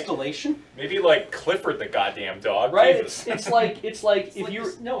 Maybe like Installation? maybe like Clifford the goddamn dog. Right? Jesus. It's like if you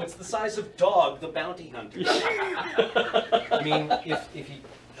were... No, it's the size of Dog, the bounty hunter. I mean, if he,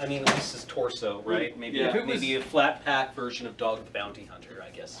 at least his torso, right? Maybe Yeah. maybe a flat pack version of Dog the bounty hunter. I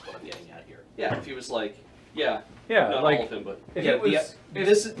guess is what I'm getting at here. Yeah, if he was like, yeah, Yeah. not like all of him, but if Yeah, it was.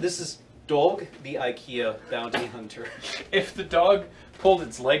 this is Dog the IKEA bounty hunter. If the dog pulled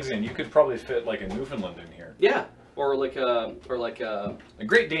its legs in, you could probably fit like a Newfoundland in here. yeah, or like a A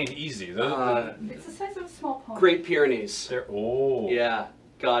Great Dane, easy. It's the size of a small pony. Great Pyrenees. They're oh. Yeah,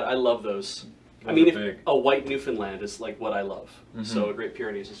 God, I love those. I mean, Those are big. a white Newfoundland is like what I love. Mhm. So a Great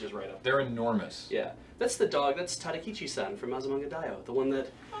Pyrenees is just right up. They're enormous. Yeah, that's the dog. That's Tadakichi-san from Azumanga Daioh, the one that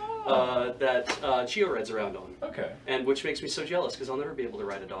Chio rides around on, Okay. and which makes me so jealous because I'll never be able to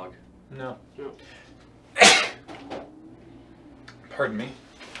ride a dog. No. No. Pardon me.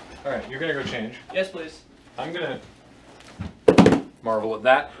 All right, you're gonna go change. Yes, please. I'm gonna marvel at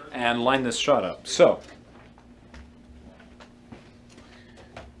that and line this shot up. So,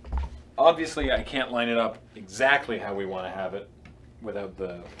 obviously I can't line it up exactly how we want to have it without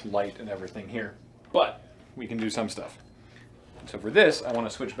the light and everything here, but we can do some stuff. So for this, I want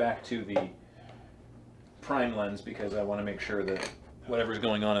to switch back to the prime lens because I want to make sure that whatever's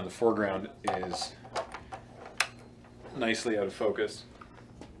going on in the foreground is nicely out of focus.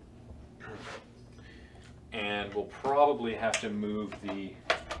 And we'll probably have to move the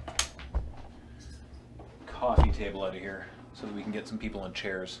coffee table out of here so that we can get some people in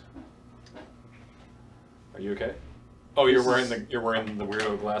chairs. Are you okay? Oh, you're wearing the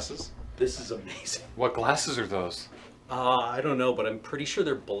weirdo glasses? This is amazing. What glasses are those? I don't know, but I'm pretty sure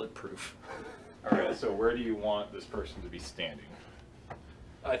they're bulletproof. All right. So where do you want this person to be standing?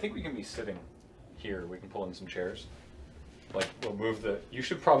 I think we can be sitting here. We can pull in some chairs. Like, we'll move the... You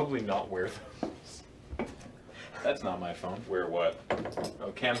should probably not wear those. That's not my phone. Wear what?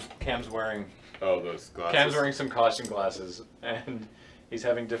 Oh, Cam's wearing... Oh, those glasses. Cam's wearing some costume glasses, and he's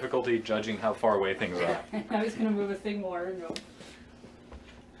having difficulty judging how far away things are. Now he's gonna move a thing more and go.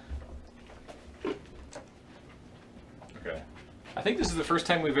 Okay. I think this is the first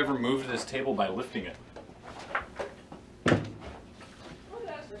time we've ever moved this table by lifting it.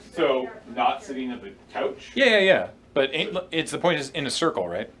 So not sitting at the couch. Yeah. But it's the point is in a circle,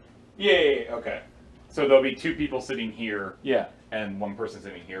 right? Yeah. Okay. So there'll be two people sitting here. Yeah. And one person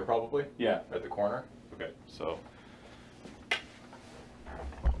sitting here, probably. Yeah. At the corner. Okay. So.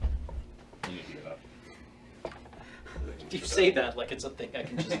 You need to get up. You say that like it's a thing I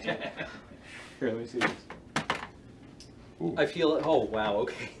can just do. Here, let me see this. I feel, oh wow,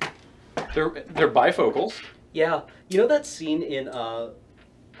 okay. They're bifocals. Yeah, you know that scene in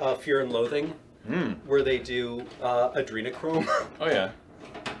Fear and Loathing where they do adrenochrome? Oh yeah.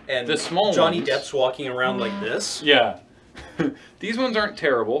 And The small Johnny ones. Depp's walking around like this Yeah. These ones aren't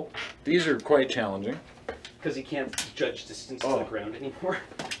terrible. These are quite challenging. because he can't judge distance to Oh. the ground anymore.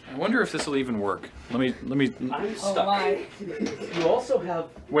 I wonder if this will even work. Let me. I'm Oh stuck. my. You also have.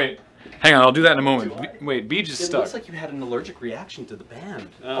 Wait. Hang on. I'll do that in a moment. Do I? Wait. Beej is It stuck. looks like you had an allergic reaction to the band.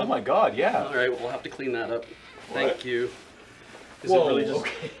 Oh my God. Yeah. All right, we'll have to clean that up. Thank you. Is Whoa, it really just?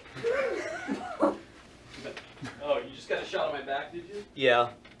 okay. Oh, you just got a shot on my back, did you? Yeah.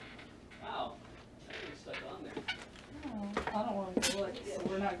 Wow. I think it's stuck on there. Oh, I don't want to look, so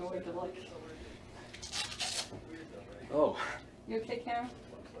we're not going to look. Oh. You okay, Cam?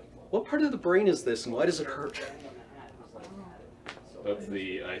 What part of the brain is this and why does it hurt? That's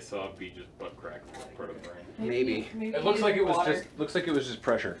the I saw Beach's butt crack part of the brain. Maybe. It looks like it was water. just. Looks like it was just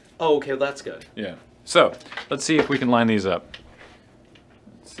pressure. Oh, okay, that's good. Yeah. So let's see if we can line these up.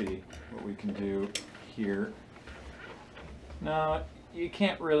 Let's see what we can do here. No, you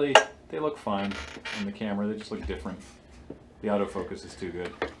can't really. They look fine in the camera. They just look different. The autofocus is too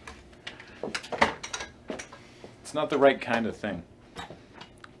good. It's not the right kind of thing.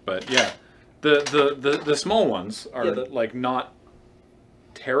 But yeah, the small ones are Yeah, like not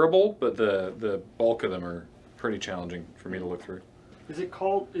terrible, but the bulk of them are pretty challenging for me to look through. Is it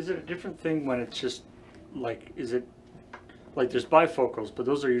a different thing when it's just like, is it like there's bifocals, but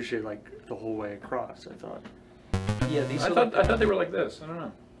those are usually like the whole way across, I thought. Yeah, these I are thought they were like this. I don't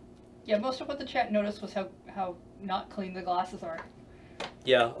know. Yeah, most of what the chat noticed was how not clean the glasses are.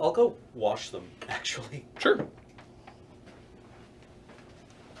 Yeah, I'll go wash them, actually. Sure.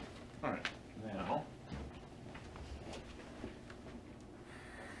 All right. Now.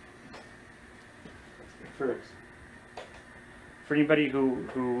 For anybody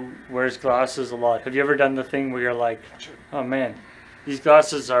who wears glasses a lot, have you ever done the thing where you're like, oh man, these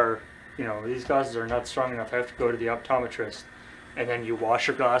glasses are not strong enough. I have to go to the optometrist. And then you wash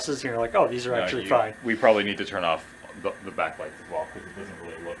your glasses and you're like, oh, these are actually fine. We probably need to turn off the backlights as well because it doesn't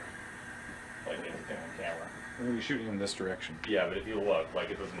really look like anything on camera. We're gonna be shooting in this direction. Yeah, but if you look, like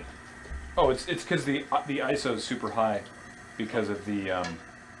it doesn't. Oh, it's because the ISO is super high because of the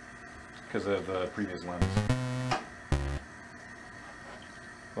previous lens.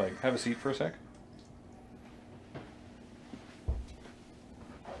 Like, have a seat for a sec.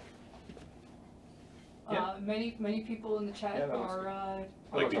 Yeah. Many people in the chat Yeah, that was are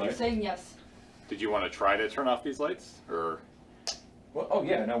Like, did you- saying yes. Did you want to try to turn off these lights, or? Well, oh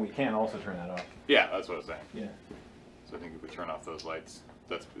yeah, no, we can also turn that off. Yeah, that's what I was saying. Yeah. So I think if we turn off those lights,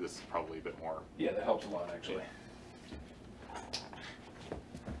 this is probably a bit more. Yeah, that helps a lot actually.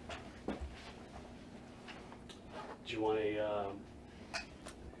 Do you want a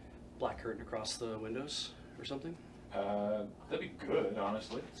black curtain across the windows or something? That'd be good,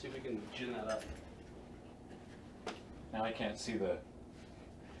 honestly. See if we can gin that up. Now I can't see the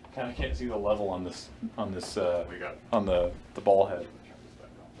level on this on the ball head.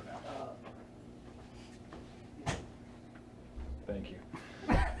 Thank you.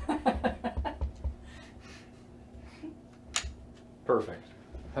 Perfect.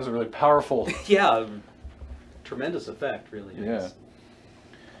 Has a really powerful. Yeah, tremendous effect, really. Yeah.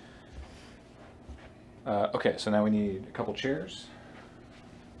 Okay, so now we need a couple chairs.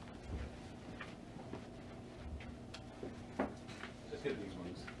 Just get these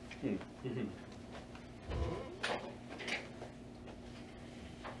ones. Mm-hmm.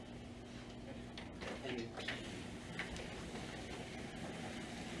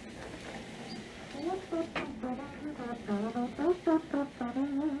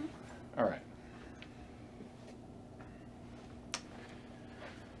 All right.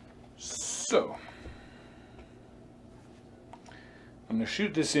 So, I'm going to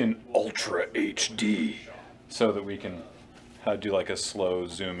shoot this in Ultra HD so that we can do like a slow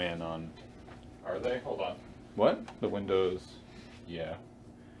zoom in on. Are they? Hold on. What? The windows. Yeah.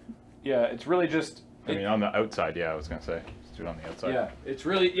 Yeah, it's really just. I mean, on the outside, yeah, I was gonna say. Let's do it on the outside. Yeah, it's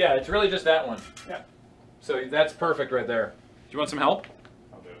really just that one. Yeah. So that's perfect right there. Do you want some help?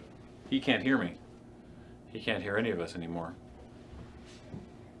 I'll do it. He can't hear me. He can't hear any of us anymore.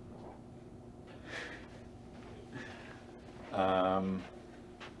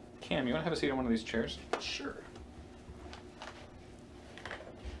 Cam, you want to have a seat on one of these chairs? Sure.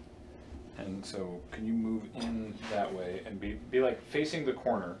 And so, can you move in that way and be like facing the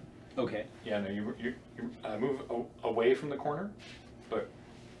corner? Okay. Yeah, no, you move away from the corner, but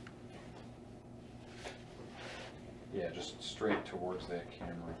yeah, just straight towards that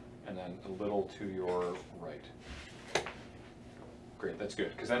camera, and then a little to your right. Great, that's good,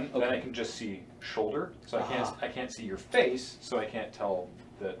 because then I can just see shoulder, so I can't see your face, so I can't tell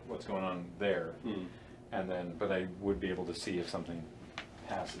that what's going on there. Mm. And then, but I would be able to see if something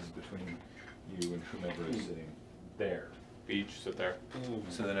passes between you and whomever is sitting there. Beach, sit there.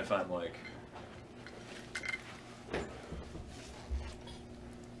 So then if I'm like,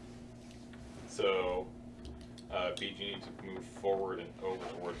 So, Beach, you need to move forward and over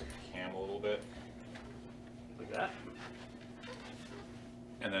towards the cam a little bit. Like that.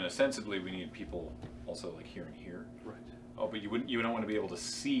 and then ostensibly we need people also like here and here. Right. Oh, but you don't want to be able to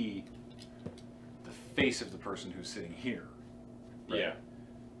see the face of the person who's sitting here. Right? Yeah.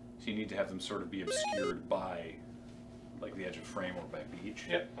 So you need to have them sort of be obscured by like the edge of frame or by Beach.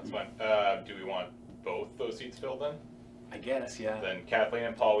 Yep, that's fine. Do we want both those seats filled then? I guess, yeah. Then Kathleen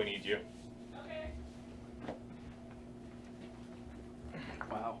and Paul, we need you.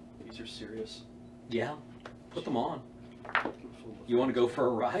 Wow, these are serious. Yeah, put them on. You want to go for a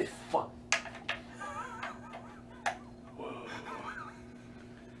ride? Fuck.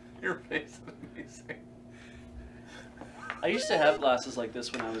 Your face is amazing. I used to have glasses like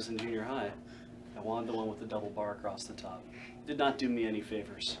this when I was in junior high. I wanted the one with the double bar across the top. Did not do me any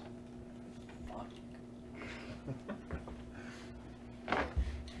favors. Fuck.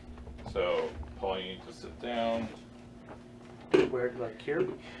 So, Paul, you need to sit down. Where, like here?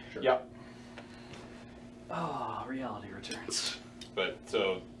 Sure. Yep. Oh, reality returns. But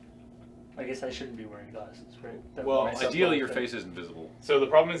so, I guess I shouldn't be wearing glasses, right? That Well, would mess up Ideally, the your thing. face isn't visible. so the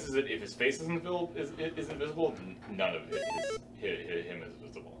problem is that if his face isn't visible, none of him is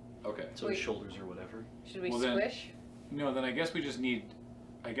visible. Okay. So his shoulders or whatever. Should we Well, then- squish? No, then I guess we just need.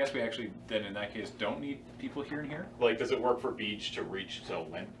 I guess we actually then in that case don't need people here and here. Like, does it work for Beach to reach to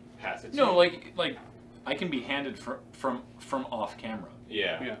pass it? To No, you? like I can be handed from off camera.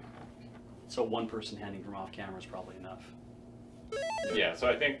 Yeah. Yeah. So one person handing from off camera is probably enough. Yeah. So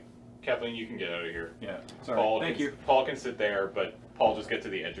I think Kathleen, you can get out of here. Yeah. Sorry. Paul Thank can, you. Paul can sit there, but Paul just get to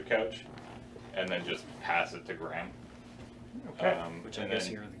the edge of couch, and then just pass it to Graham. Okay. Which I'm And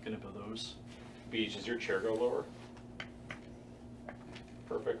guessing then are going to be those. Beach, does your chair go lower?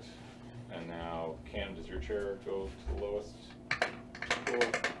 Perfect. And now, Cam, does your chair go to the lowest? Cool.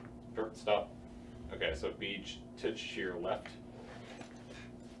 Perfect. Stop. Okay, so Beach, to your left.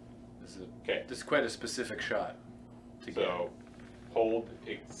 Okay. This is quite a specific shot. To So, hold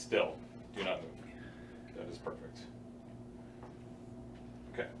it still. Do not move. That is perfect.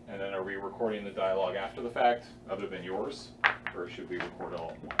 Okay, and then are we recording the dialogue after the fact, other than yours? Or should we record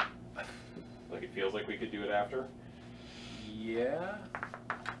all in one? Like, it feels like we could do it after? Yeah.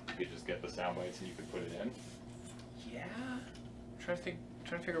 You could just get the sound bites and you could put it in. Yeah. Trying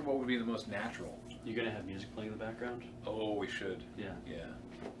trying to figure out what would be the most natural. You gonna have music playing in the background? Oh, we should. Yeah. Yeah.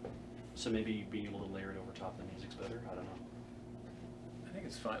 So maybe being able to layer it over top of the music's better. I don't know. I think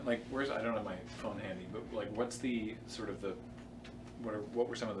it's fine. Like, I don't have my phone handy, but like, what's the sort of the, what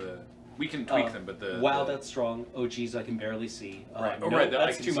were some of the, we can tweak them, but the. Wow, that's strong. Oh, geez, I can barely see. Right. No, Oh, right. that's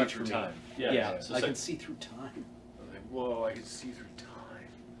I can too see much through for me. time. Yeah, So I it's can see through time. Like, whoa, I can see through time.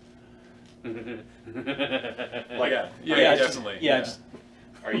 Like, Yeah, definitely. Just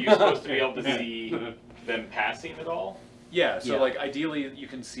are you supposed to be able to see them passing at all? Yeah, so Yeah. like ideally you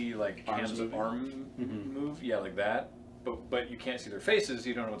can see like Arms Cam's moving? arm Mhm. move, yeah, like that. But you can't see their faces,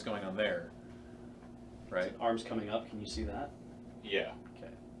 you don't know what's going on there. Right? Arms coming up. Can you see that? Yeah.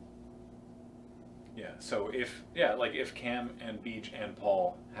 Okay. Yeah. So if Cam and Beach and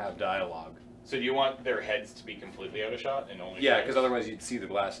Paul have dialogue. So do you want their heads to be completely out of shot and only? Yeah, shoulders? because otherwise you'd see the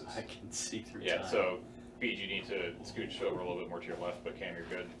glasses. I can see through Yeah. time. So, Beej, you need to scooch over a little bit more to your left, but Cam, you're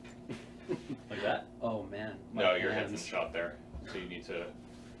good. Like that. Oh man. my No, your head's in hands. shot there. So you need to.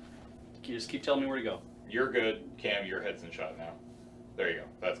 You just keep telling me where to go. You're good, Cam. Your head's in shot now. There you go.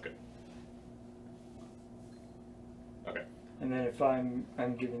 That's good. Okay. And then if I'm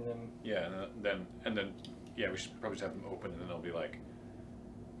giving them. Yeah, and then yeah, we should probably just have them open and then they'll be like,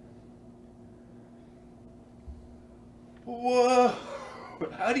 whoa,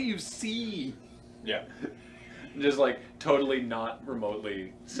 how do you see? Yeah. Just like totally not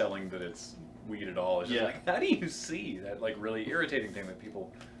remotely selling that it's weed at all. It's just Yeah. like, how do you see? That like really irritating thing that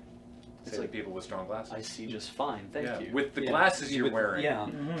people It's say to like, people with strong glasses. I see just fine. Thank yeah, you. with the Yeah. glasses you're With- wearing. Yeah.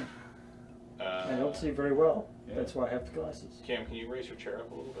 I don't see very well. Yeah. That's why I have the glasses. Cam, can you raise your chair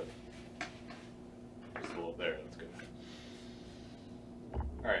up a little bit? Just a little there. That's good.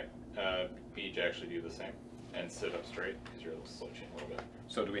 All right. Beej, actually do the same and sit up straight because you're slouching a little bit.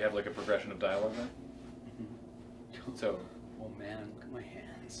 So do we have like a progression of dialogue then? So Oh man, look at my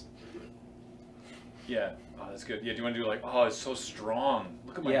hands. yeah, oh that's good. Yeah, do you want to do like, oh it's so strong.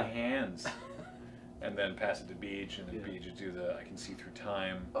 Look at my Yeah. hands. And then pass it to Beach, and then Yeah. Beach would do the I can see through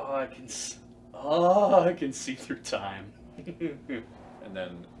time. Oh, I can see through time. And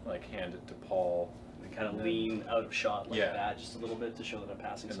then like hand it to Paul. And kind of And then- lean out of shot like Yeah. that, just a little bit to show that I'm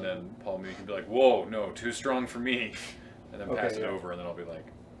passing And something. then Paul maybe can be like, whoa, no, too strong for me. And then pass Okay, it yeah. over, and then I'll be like,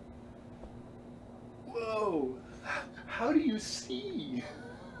 whoa, how do you see?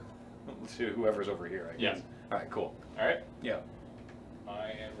 To whoever's over here, I guess. Yeah. All right, cool. All right. Yeah.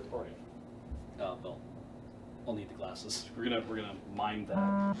 I am recording. Oh well. I'll need the glasses. We're gonna mime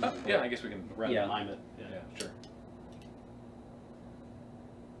that. Yeah, I guess we can. Rather Yeah. than mime it. Yeah, Yeah. sure.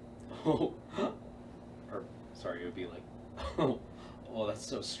 Oh. Or sorry, it would be like, oh, that's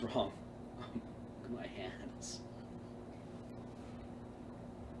so strong. Look at my hands.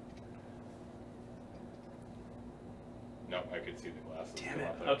 No, I could see the glasses. Damn Go it.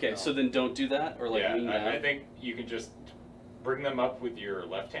 out there. Okay, No. so then don't do that, or like yeah, lean down. I think you can just bring them up with your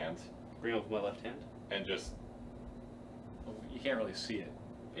left hand Bring up with my left hand, and just Well, you can't really see it.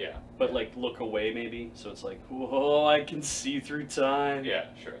 yeah, but like look away maybe, so it's like, whoa, I can see through time. yeah,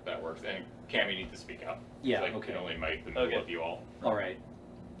 sure, that works. And Cam, you need to speak up. Yeah, 'cause I okay. can only mic the middle Okay. of you all. All right.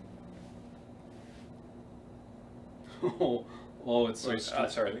 Oh, it's so Wait, strong.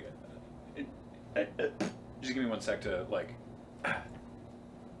 sorry. Just give me 1 sec to like,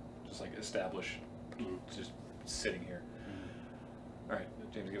 just like establish, just sitting here. All right,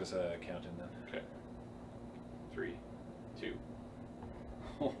 James, give us a count in then. Okay. 3, 2.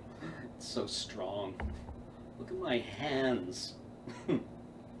 Oh, it's so strong. Look at my hands.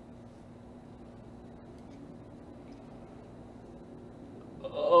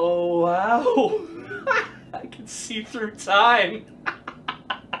 Oh wow! I can see through time.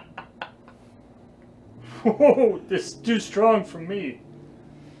 Whoa, this is too strong for me.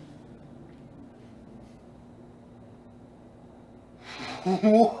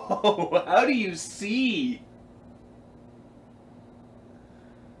 Whoa! How do you see?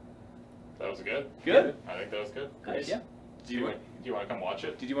 That was good. Good. I think that was good. Nice. Yeah. Do you want to come watch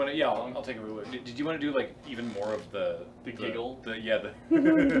it? Did you want to? Yeah, I'll take a look. Did you want to do like even more of the giggle? The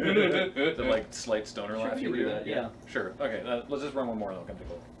the like slight stoner Sure, laugh we you were can do doing? that, yeah. Sure. Okay. Let's just run one more and I'll come take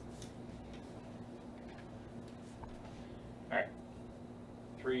a look. All right.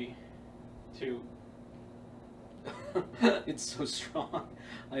 3, 2. It's so strong.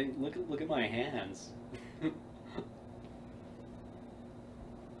 Look at my hands.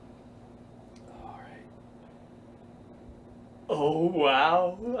 All right. Oh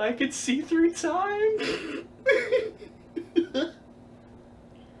wow! I can see through time.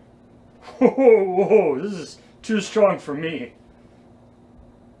 Whoa, this is too strong for me.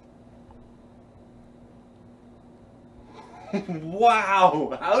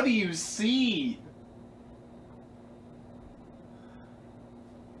 Wow! How do you see?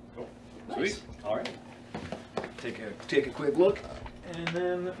 Sweet. All right. Take a quick look, and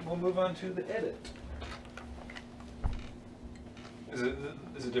then we'll move on to the edit. Is it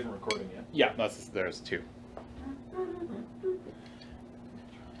a different recording yet? Yeah, there's two.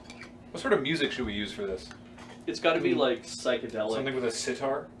 What sort of music should we use for this? It's got to be like psychedelic. Something with a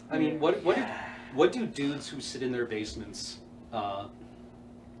sitar? I mean, what do dudes who sit in their basements?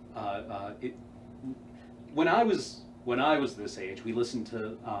 When I was this age, we listened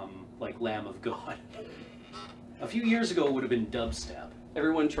to like Lamb of God. A few years ago, it would have been dubstep,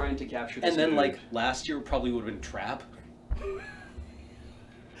 Everyone trying to capture this and then mood. like last year probably would have been trap.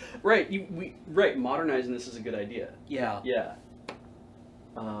 Right, right, modernizing this is a good idea. Yeah. Yeah.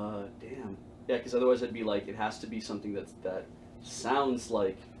 Damn. Yeah, because otherwise it'd be like, it has to be something that sounds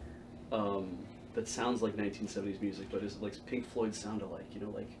like, 1970s music, but is like Pink Floyd sound alike, you know,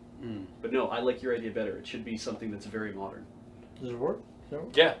 like. But no, I like your idea better. It should be something that's very modern. Does it work?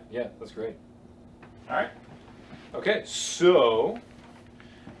 Yeah, that's great. All right. Okay, so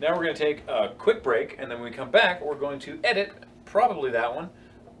now we're going to take a quick break, and then when we come back, we're going to edit probably that one,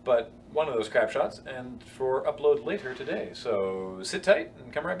 but one of those crap shots, and for upload later today. So sit tight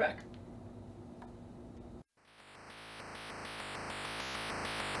and come right back.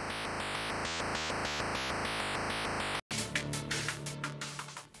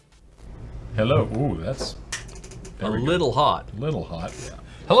 Hello. Ooh, that's A little hot. little hot. Yeah.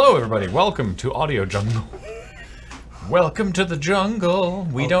 Hello, everybody. Welcome to Audio Jungle. Welcome to the jungle.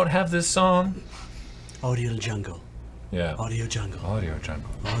 We don't have this song. Audio jungle. Yeah. Audio jungle. Audio Jungle.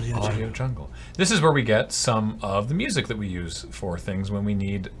 Audio Jungle. This is where we get some of the music that we use for things when we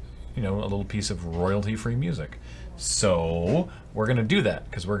need, a little piece of royalty-free music. So we're gonna do that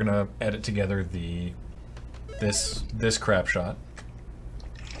because we're gonna edit together this crap shot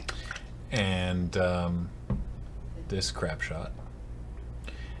and this crap shot,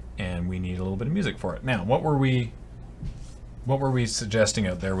 and we need a little bit of music for it. Now, what were we suggesting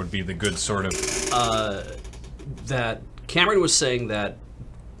out there would be the good sort of That Cameron was saying that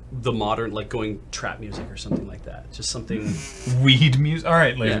the modern, like going trap music or something like that. Just something. weed music? All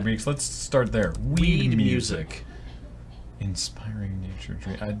right, Laser Yeah. Beaks, let's start there. Weed music. Inspiring nature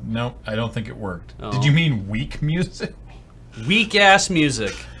dream. No, I don't think it worked. Oh. Did you mean weak music? Weak ass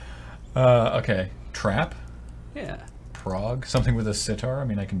music. Okay. Trap? Yeah. Prog? Something with a sitar? I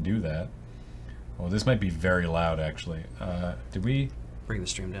mean, I can do that. Oh, this might be very loud, actually. Did we? Bring the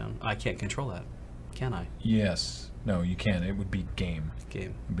stream down. I can't control that. Can I? Yes. No, you can. It would be game.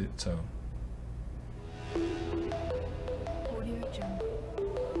 Game. So.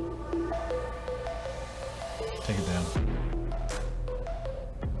 Take it down.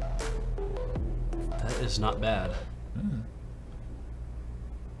 That is not bad.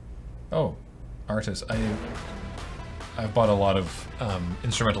 Oh, artists. I've bought a lot of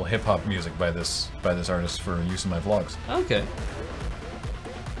instrumental hip hop music by this artist for use in my vlogs. Okay.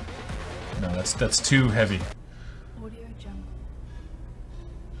 No, that's too heavy. Audio Jungle.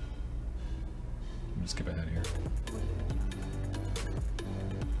 Let me skip ahead here.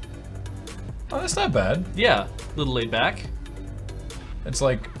 Oh, that's not bad. Yeah. Little laid back. It's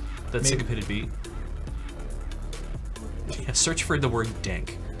like That syncopated beat. Yeah, search for the word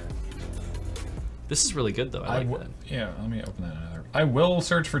dank. This is really good though. I like that. Yeah, let me open that another. I will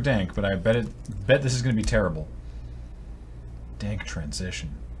search for dank, but I bet this is going to be terrible. Dank transition.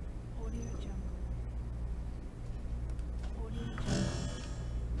 Audio Jungle. Audio Jungle.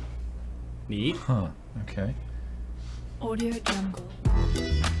 Neat. Huh. Okay. Audio Jungle.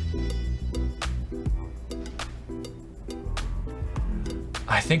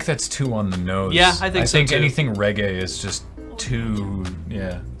 I think that's too on the nose. Yeah, I think so, too. anything reggae is just too,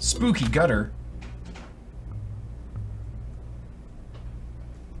 spooky gutter.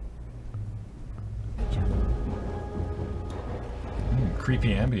 Creepy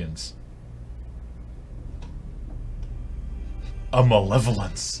ambience. A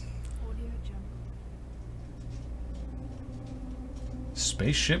malevolence. Audio Jungle.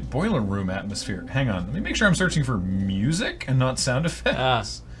 Spaceship boiler room atmosphere. Hang on, let me make sure I'm searching for music and not sound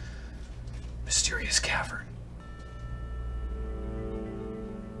effects. Mysterious cavern.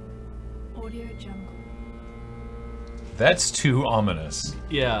 Audio Jungle. That's too ominous.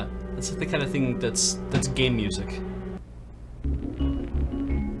 Yeah, that's the kind of thing that's game music.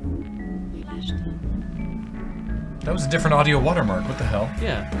 Flashed. That was a different audio watermark. What the hell?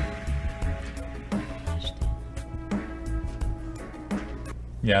 Yeah. Flashed.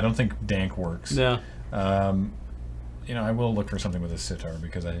 Yeah, I don't think dank works. No. I will look for something with a sitar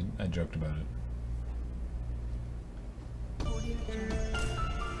because I joked about it.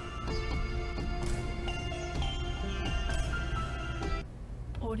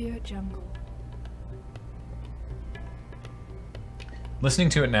 Audio Jungle. Listening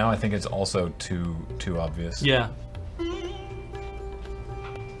to it now, I think it's also too obvious. Yeah.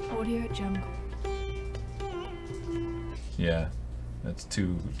 Audio Jungle. Yeah, that's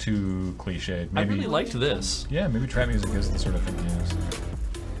too cliched. I Maybe really liked this. yeah, maybe trap music is the sort of thing to use.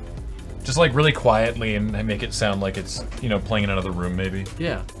 Just like really quietly and make it sound like it's, you know, playing in another room maybe.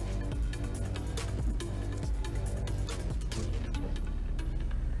 Yeah.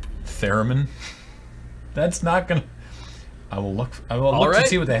 Theremin. That's not gonna. I will look Alright. to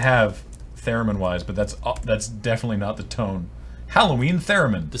see what they have theremin wise, but that's definitely not the tone. Halloween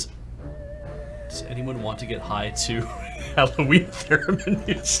theremin. Does anyone want to get high to Halloween theremin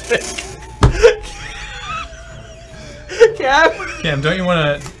music? Cam, don't you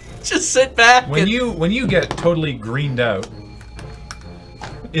want to? Just sit back. When you get totally greened out,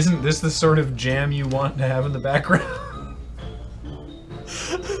 isn't this the sort of jam you want to have in the background?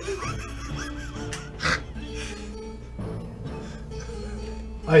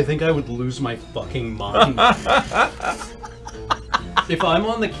 I think I would lose my fucking mind. If I'm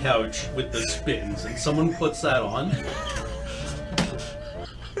on the couch with the spins and someone puts that on,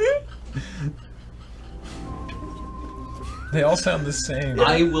 They all sound the same.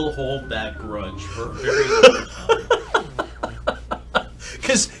 I will hold that grudge for a very long time.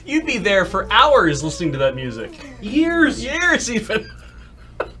 Because you'd be there for hours listening to that music. Years! Years even.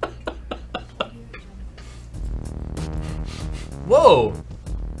 Whoa.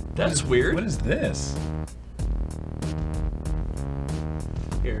 That's weird. What is this?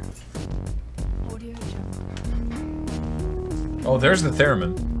 Here. Audio Jungle. Oh, there's the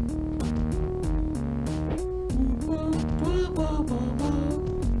theremin.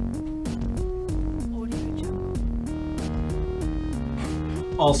 Audio Jungle.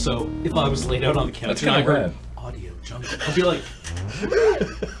 Also, if I was laid out on the couch That's and I kinda heard rad. audio jungle, I'd be like,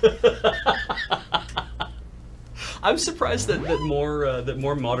 I'm surprised that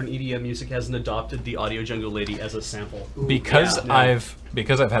more modern EDM music hasn't adopted the Audio Jungle lady as a sample. Because Yeah. I've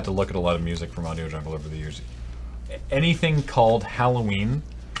had to look at a lot of music from Audio Jungle over the years. Anything called Halloween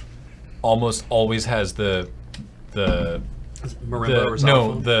almost always has the Marimba or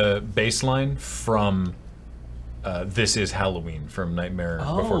xylophone? the bass line from This Is Halloween from Nightmare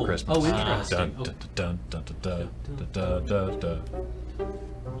Before Christmas. Oh, interesting. Dun, dun, dun, dun, dun, dun, dun, dun.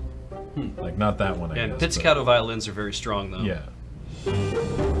 Like not that one. I And guess, pizzicato violins are very strong, though. but- Yeah.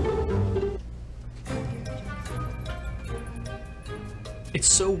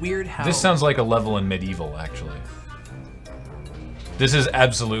 It's so weird how This sounds like a level in Medieval, actually. This is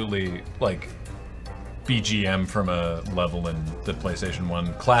absolutely like BGM from a level in the PlayStation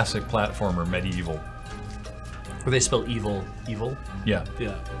 1 classic platformer Medieval. where they spell evil. Evil? Yeah.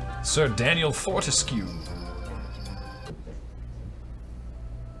 Yeah. Sir Daniel Fortescue.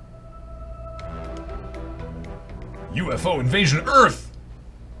 UFO Invasion Earth!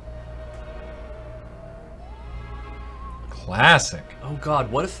 Classic. Oh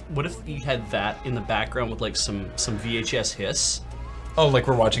god, what if you had that in the background with like some VHS hiss? Oh, like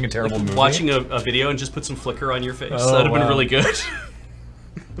we're watching a terrible movie? Watching a video and just put some flicker on your face. Oh, That'd have been wow. really good.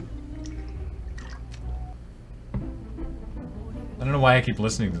 I don't know why I keep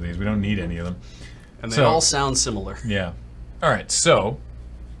listening to these. We don't need any of them. And they So- all sound similar. Yeah. All right. So,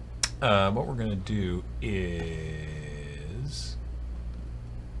 what we're gonna do is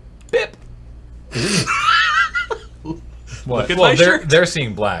Bip. What? Look at Well, my they're shirt. they're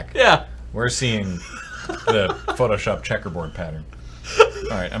seeing black. Yeah. We're seeing the Photoshop checkerboard pattern. All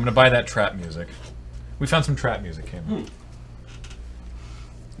right. I'm gonna buy that trap music. We found some trap music, Cam.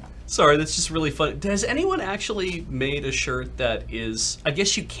 Sorry, that's just really fun. Has anyone actually made a shirt that is... I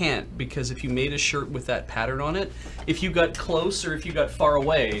guess you can't, because if you made a shirt with that pattern on it, if you got close or if you got far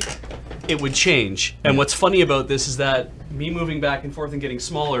away, it would change. And what's funny about this is that me moving back and forth and getting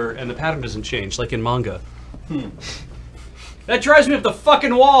smaller and the pattern doesn't change, like in manga. That drives me up the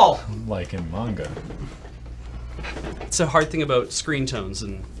fucking wall! Like in manga. It's a hard thing about screen tones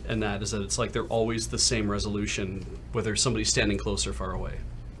and that is that it's like they're always the same resolution, whether somebody's standing close or far away.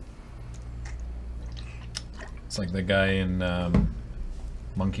 It's like the guy in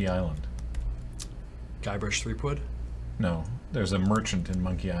Monkey Island. Guybrush Threepwood? No, there's a merchant in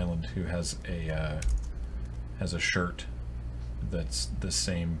Monkey Island who has a shirt that's the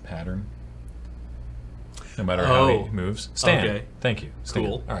same pattern, no matter how Oh. he moves. Stan, Okay. thank you. Stan.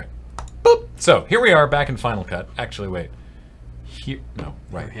 Cool. All right. Boop. So here we are back in Final Cut. Actually, wait. Here, no,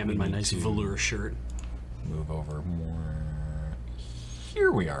 right. Him we in my need nice to velour shirt. Move over more.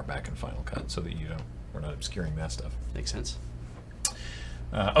 Here we are back in Final Cut, so that we're not obscuring that stuff. Makes sense.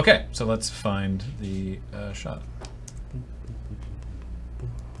 Okay, so let's find the shot.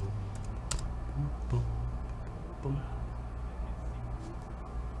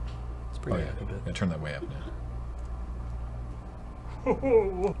 bring Oh it yeah, up a bit. yeah, turn that way up now.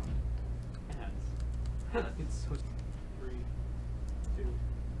 It's so 3, 2.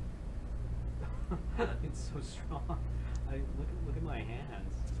 It's so strong. Look at my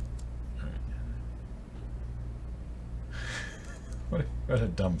hands. What a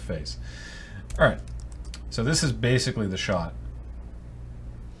dumb face. All right, so this is basically the shot.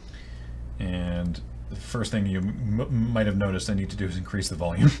 And the first thing you might have noticed I need to do is increase the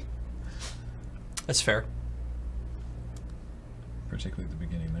volume. That's fair. Particularly at the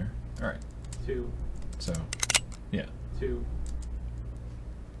beginning there. All right. 2, So, yeah. 2.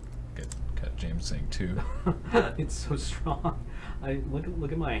 Got James saying 2. It's so strong.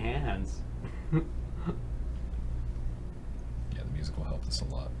 Look at my hands. Yeah, the music will help this a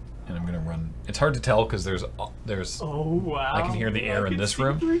lot. And I'm gonna run. It's hard to tell because there's. Oh wow! I can hear the air in this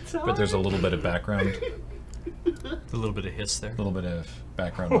room, but there's a little bit of background. A little bit of hiss there. A little bit of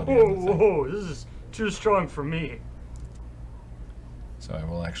background audio. in the thing. Whoa, this is too strong for me. So I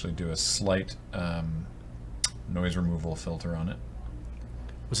will actually do a slight noise removal filter on it.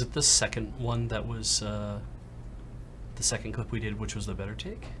 Was it the second one that was the second clip we did, which was the better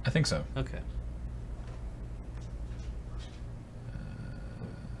take? I think so. Okay.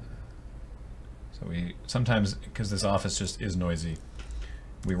 So we sometimes, because this office just is noisy,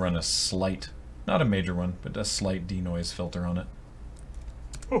 we run a slight, not a major one, but a slight denoise filter on it.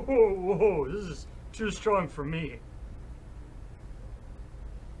 Whoa, this is too strong for me.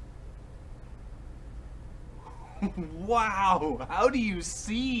 Wow, how do you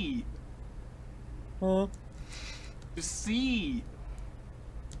see? Huh? You see?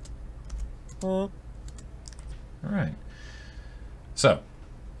 All right. So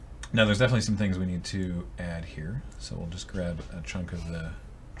now there's definitely some things we need to add here. So we'll just grab a chunk of the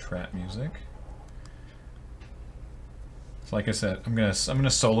trap music. So like I said, I'm gonna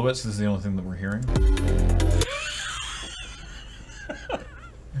solo it. So this is the only thing that we're hearing.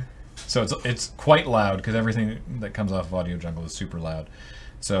 So it's quite loud because everything that comes off of Audio Jungle is super loud.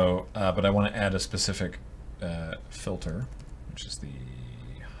 So, but I want to add a specific filter, which is the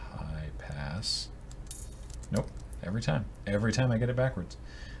high pass. Nope, every time I get it backwards.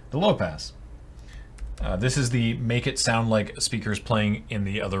 The low pass. This is the make it sound like speakers playing in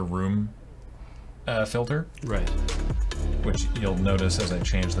the other room filter. Right. Which you'll notice as I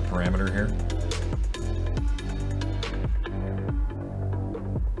change the parameter here.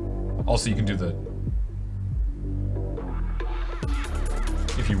 Also, you can do the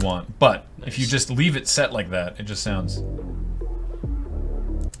if you want, but nice. If you just leave it set like that, it just sounds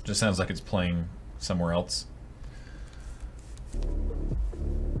like it's playing somewhere else.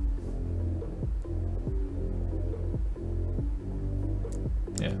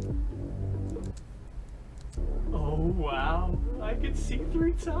 Yeah. Oh wow! I can see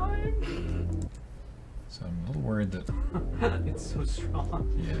 3 times. So I'm a little worried that it's so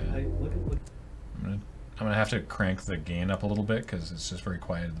strong. Yeah. Look. I'm gonna have to crank the gain up a little bit because it's just very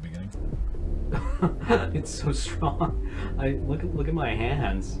quiet at the beginning. It's so strong. Look at my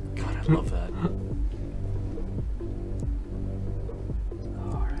hands. God, I love that.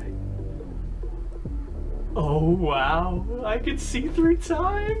 All right. Oh wow! I can see 3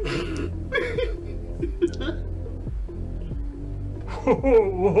 times.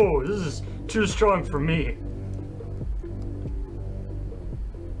 Whoa, this is too strong for me.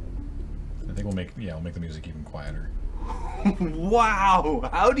 I think we'll make the music even quieter. Wow,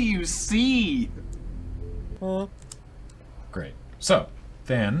 how do you see? Great. So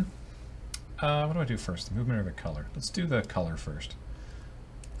then, what do I do first? The movement or the color? Let's do the color first.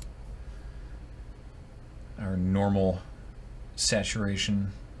 Our normal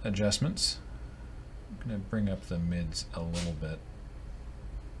saturation adjustments. I'm gonna bring up the mids a little bit.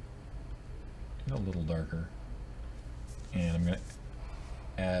 Get a little darker. And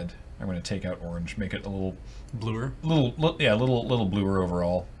I'm gonna take out orange, make it a little bluer. Little bluer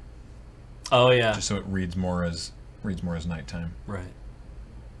overall. Oh yeah. Just so it reads more as nighttime. Right.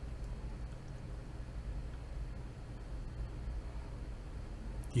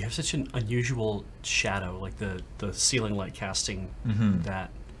 You have such an unusual shadow, like the ceiling light casting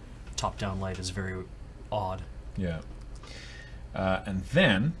that top-down light is very odd. Yeah. And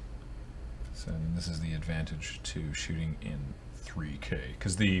then, so this is the advantage to shooting in 3K,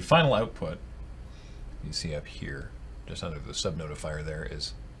 because the final output you see up here, just under the sub-notifier there,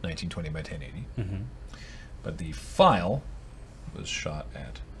 is 1920 by 1080. But the file was shot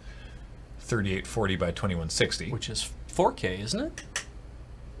at 3840 by 2160. Which is 4K, isn't it?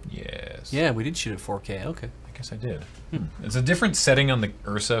 Yes. Yeah, we did shoot at 4K, okay. I guess I did. It's a different setting on the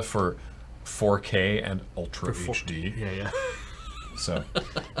Ursa for 4K and Ultra HD. Yeah. So,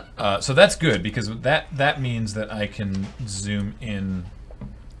 so that's good because that means that I can zoom in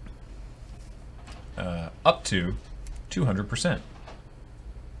up to 200%.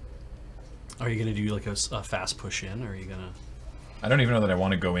 Are you gonna do like a fast push in, or are you gonna? I don't even know that I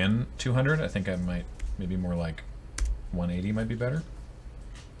want to go in 200. I think I might, maybe more like 180 might be better.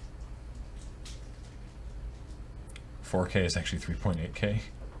 4K is actually 3.8K.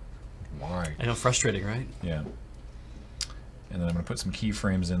 Why? I know, frustrating, right? Yeah. And then I'm going to put some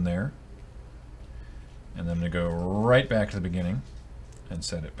keyframes in there. And then I'm going to go right back to the beginning and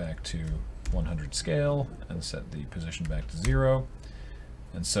set it back to 100 scale and set the position back to 0.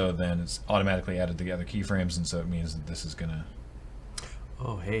 And so then it's automatically added the other keyframes, and so it means that this is going to...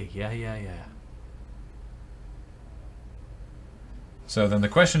 Oh, hey, yeah. So then the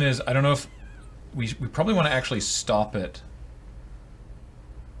question is, I don't know if we probably want to actually stop it.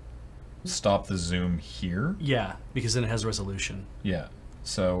 Stop the zoom here. Yeah, because then it has resolution. Yeah.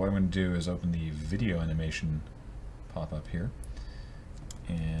 So what I'm going to do is open the video animation pop-up here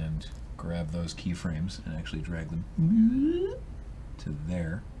and grab those keyframes and actually drag them to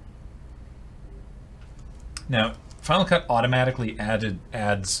there. Now, Final Cut automatically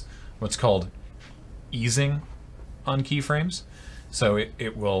adds what's called easing on keyframes. So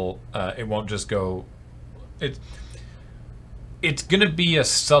it won't just go, it's going to be a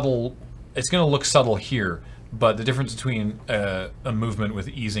subtle, it's going to look subtle here, but the difference between a movement with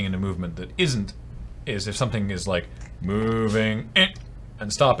easing and a movement that isn't is if something is like moving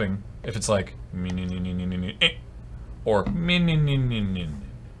and stopping, if it's like or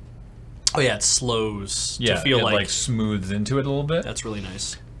Oh yeah, it slows yeah, to feel it like smooths into it a little bit. That's really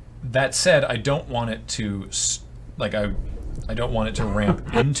nice. That said, I don't want it to I don't want it to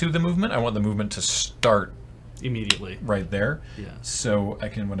ramp into the movement. I want the movement to start immediately right there. Yeah. So what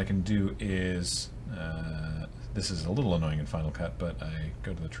I can do is this is a little annoying in Final Cut, but I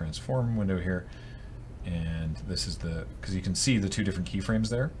go to the transform window here, and this is because you can see the two different keyframes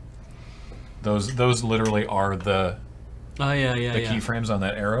there. Those literally are the keyframes on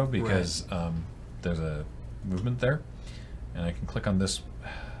that arrow because there's a movement there, and I can click on this.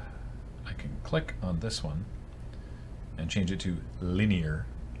 I can click on this one and change it to linear.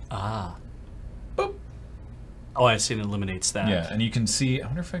 Ah. Boop. Oh, I see. It eliminates that. Yeah, and you can see. I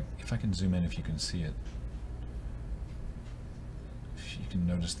wonder if I can zoom in if you can see it. If you can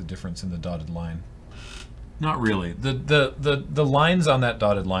notice the difference in the dotted line. Not really. The lines on that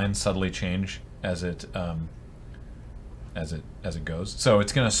dotted line subtly change as it goes. So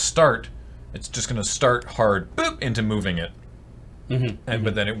it's gonna start. It's just gonna start hard, boop, into moving it,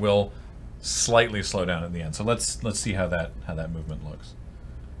 but then it will slightly slow down at the end. So let's see how that movement looks.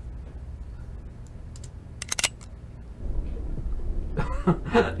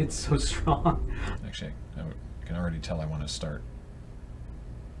 It's so strong. Actually, I can already tell I want to start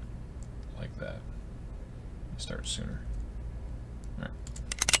like that. Start sooner. All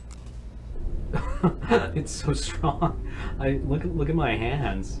right. It's so strong. Look at my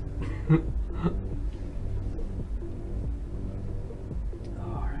hands.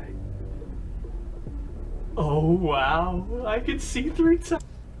 All right. Oh wow! I can see 3 times.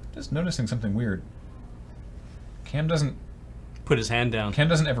 Just noticing something weird. Cam doesn't put his hand down. Cam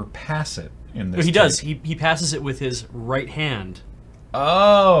doesn't ever pass it in this. But he does. He passes it with his right hand.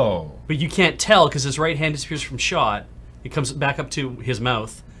 Oh. But you can't tell because his right hand disappears from shot. It comes back up to his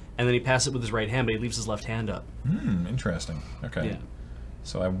mouth, and then he passes it with his right hand, but he leaves his left hand up. Interesting. Okay. Yeah.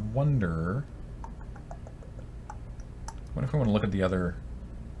 So I wonder. What if I want to look at the other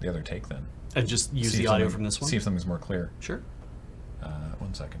take then? And just use the audio from this one? See if something's more clear. Sure.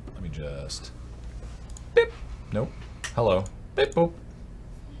 1 second. Let me just. Beep. Nope. Hello. Beep boop.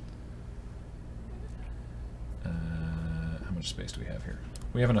 How much space do we have here?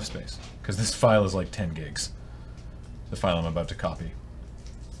 We have enough space because this file is like 10 gigs. The file I'm about to copy.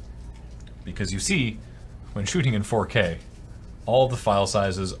 Because you see, when shooting in 4K, all the file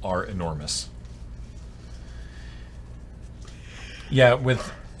sizes are enormous. Yeah,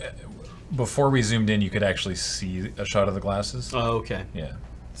 before we zoomed in, you could actually see a shot of the glasses. Oh, okay. Yeah.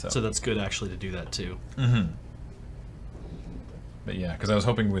 So that's good actually to do that too. But yeah, because I was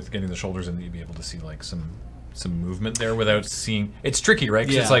hoping with getting the shoulders in that you'd be able to see like some movement there without seeing. It's tricky, right?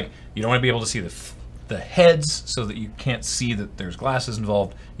 Because it's like you don't want to be able to see the heads so that you can't see that there's glasses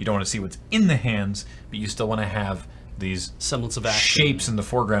involved. You don't want to see what's in the hands, but you still want to have these semblance of action. Shapes in the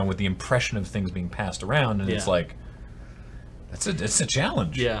foreground with the impression of things being passed around, and it's like it's a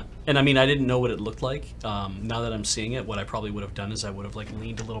challenge. Yeah, and I mean I didn't know what it looked like. Now that I'm seeing it, what I probably would have done is I would have like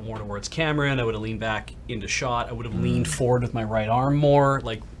leaned a little more towards camera, and I would have leaned back into shot. I would have leaned forward with my right arm more,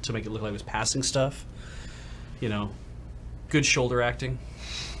 like to make it look like I was passing stuff. You know. Good shoulder acting.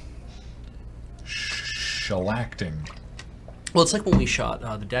 Shellacting. Well, it's like when we shot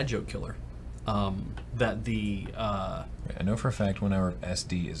the Dad Joke Killer. That the I know for a fact 1 hour of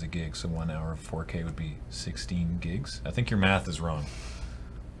SD is a gig, so 1 hour of 4K would be 16 gigs. I think your math is wrong.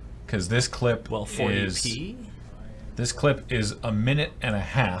 Because this clip well 40p. This clip is 1.5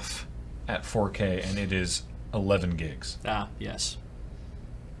 minutes at 4K, and it is 11 gigs. Ah, yes.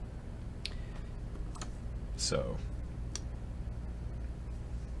 So.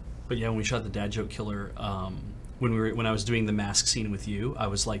 But yeah, when we shot the Dad Joke Killer, when I was doing the mask scene with you, I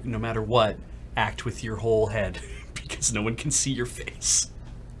was like, no matter what, act with your whole head because no one can see your face.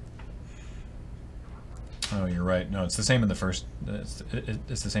 Oh, you're right. No, it's the same in the first.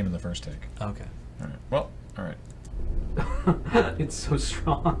 It's the same in the first take. Okay. All right. Well, all right. It's so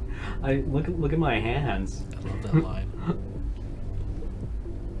strong. I look at my hands. I love that line.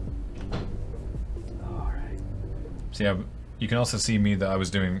 All right. See, you can also see me that I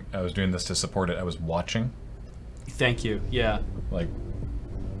was doing this to support it. I was watching. Thank you. Yeah. Like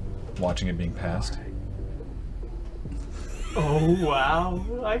watching it being passed. Oh wow!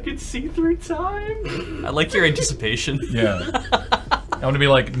 I can see through time. I like your anticipation. Yeah. I want to be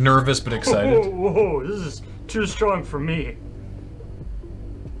like nervous but excited. Whoa, this is too strong for me.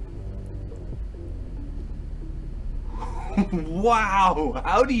 Wow!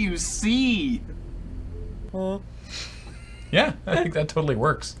 How do you see? Yeah, I think that totally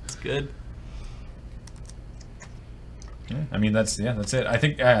works. It's good. Yeah, I mean that's it. I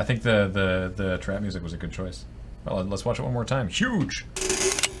think the trap music was a good choice. Well, let's watch it one more time. Huge.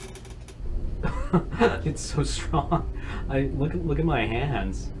 It's so strong. I look at my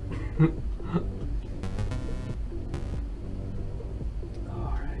hands.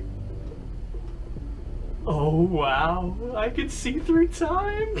 All right. Oh wow! I can see through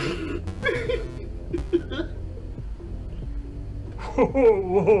time.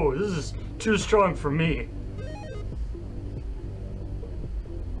 Whoa, this is too strong for me.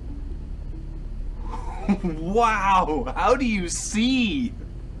 Wow! How do you see?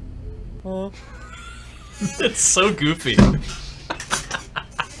 It's so goofy.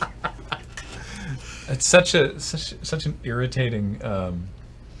 It's such an irritating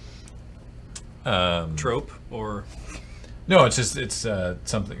Trope or no, it's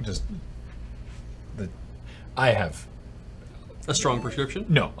something just that I have. a strong prescription?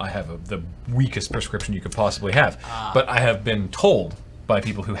 No, I have the weakest prescription you could possibly have. But I have been told by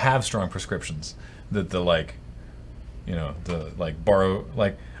people who have strong prescriptions that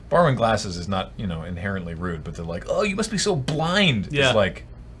borrowing glasses is not, inherently rude, but they're like, oh, you must be so blind. Yeah. It's like,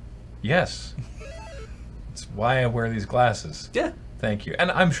 yes. It's why I wear these glasses. Yeah. Thank you. And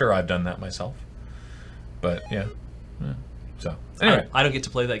I'm sure I've done that myself. But yeah. So anyway. I don't get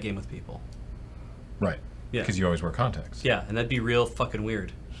to play that game with people. Right. Yeah. Because you always wear contacts. Yeah, and that'd be real fucking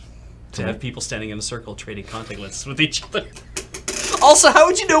weird to have people standing in a circle trading contact lenses with each other. Also, how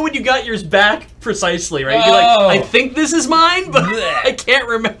would you know when you got yours back precisely, right? You'd be like, I think this is mine, but I can't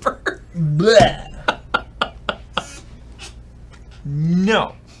remember.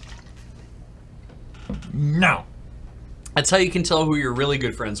 No. No. That's how you can tell who you're really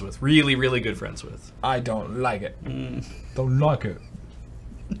good friends with. Really, really good friends with. I don't like it. Don't like it.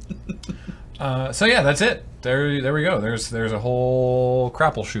 So yeah, that's it. There we go. There's a whole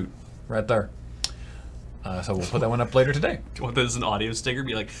Crapshoot right there. So we'll put that one up later today. Do you want that as an audio sticker?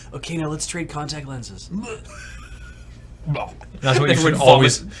 Be like, okay, now let's trade contact lenses. That's what you should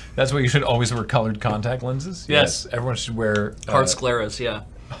always. That's what you should always wear. Colored contact lenses. Yes. Everyone should wear Hard scleras, yeah.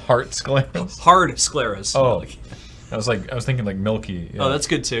 Heart scleras. Hard scleras. Oh, I was thinking like milky. Yeah. Oh, that's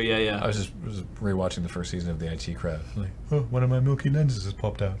good too. Yeah, yeah. I was rewatching the first season of the IT Crowd. Like, oh, one of my milky lenses has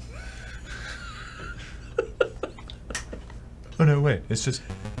popped out. Oh no, wait! It's just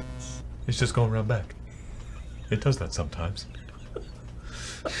going around back. It does that sometimes.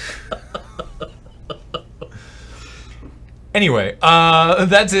 Anyway,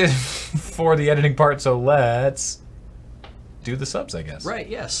 that's it for the editing part. So let's do the subs, I guess. Right.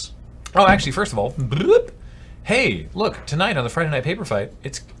 Yes. Oh, actually, first of all, bloop. Hey, look! Tonight on the Friday Night Paper Fight,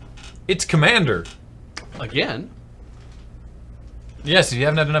 it's Commander. Again. Yes, if you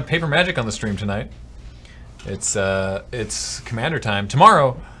haven't had enough paper magic on the stream tonight, it's Commander time.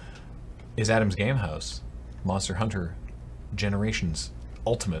 Tomorrow is Adam's Game House. Monster Hunter Generations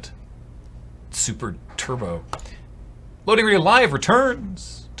Ultimate Super Turbo. Loading Ready Live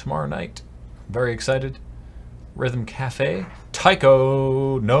returns tomorrow night. Very excited. Rhythm Cafe.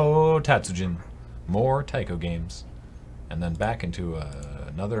 Taiko no Tatsujin. More Taiko games. And then back into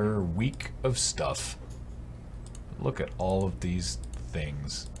another week of stuff. Look at all of these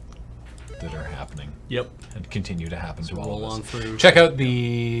things. that are happening. Yep. And continue to happen to all roll of us. on through. Check out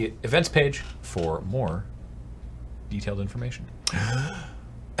the events page for more detailed information.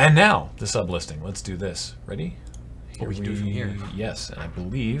 And now, the sub-listing. Let's do this. Ready? What we can do from here. Yes, and I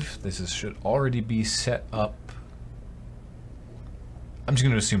believe should already be set up. I'm just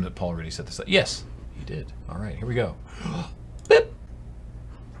going to assume that Paul already set this up. Yes, he did. All right, here we go. Beep.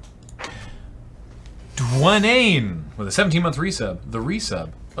 Dwayne with a 17-month resub. The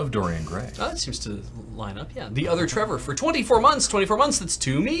resub of Dorian Gray. Oh, that seems to line up, yeah. The other Trevor for 24 months. 24 months, that's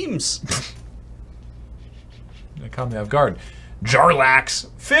 2 memes. That caught me off guard. Jarlax,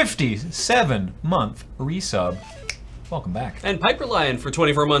 57-month resub. Welcome back. And Piper Lion for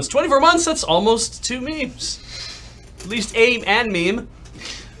 24 months. 24 months, that's almost 2 memes. At least aim and meme.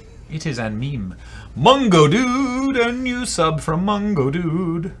 It is an meme. Mungo Dude, a new sub from Mungo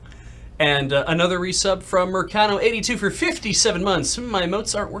Dude. And another resub from Mercano82 for 57 months. My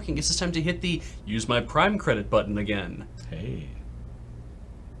emotes aren't working. Guess it's time to hit the use my Prime credit button again. Hey.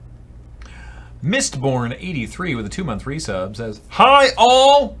 Mistborn83 with a 2-month resub says, "Hi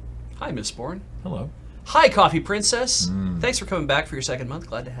all." Hi, Mistborn. Hello. Hi, Coffee Princess. Thanks for coming back for your 2nd month.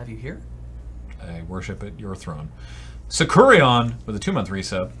 Glad to have you here. I worship at your throne. Sakurion with a 2-month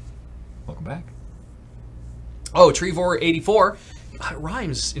resub. Welcome back. Oh, Trevor84. It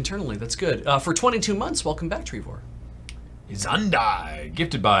rhymes internally. That's good. For 22 months, welcome back, Trevor. Zandai,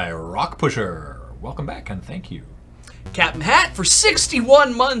 gifted by Rock Pusher. Welcome back and thank you. Captain Hat for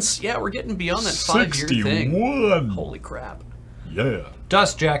 61 months. Yeah, we're getting beyond that 5-year thing. 61. Holy crap. Yeah.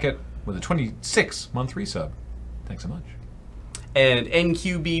 Dust Jacket with a 26-month resub. Thanks so much. And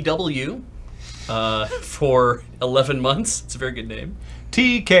NQBW for 11 months. It's a very good name.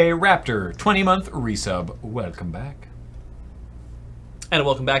 TK Raptor, 20-month resub. Welcome back. And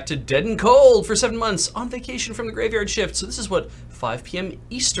welcome back to Dead and Cold for 7 months on vacation from the graveyard shift. So this is what 5 p.m.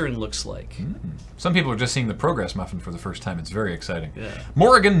 Eastern looks like. Some people are just seeing the progress muffin for the first time. It's very exciting. Yeah.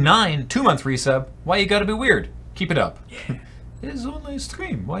 Morrigan9, 2-month resub. Why you gotta be weird? Keep it up. Yeah. It is only a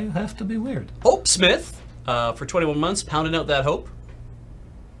stream. Why you have to be weird? Hope Smith for 21 months, pounding out that hope.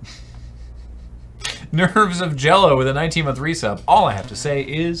 Nerves of Jello with a 19-month resub. All I have to say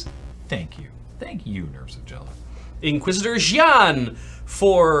is thank you. Thank you, Nerves of Jello. Inquisitor Jian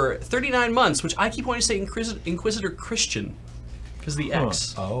for 39 months, which I keep wanting to say Inquisitor Christian because the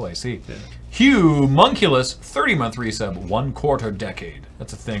X. Oh, I see. Yeah. Humunculus, 30-month resub, 1/4 decade.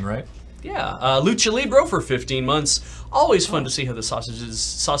 That's a thing, right? Yeah. Lucha Libro for 15 months. Always fun to see how the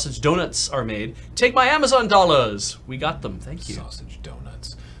sausage donuts are made. Take my Amazon dollars. We got them. Thank you. Sausage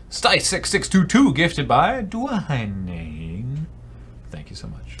donuts. Stice6622, gifted by Dwayne. Thank you so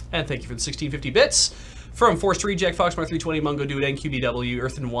much. And thank you for the 1650 bits. From Forced Reject, Foxmar 320, Mungo Dude, NQBW,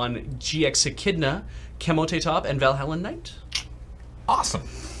 Earthen 1, GX Echidna, Kemote Top, and Valhalla Knight. Awesome.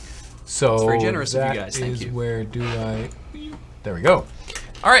 So that's very generous of you guys. Thank you. Where do I... There we go.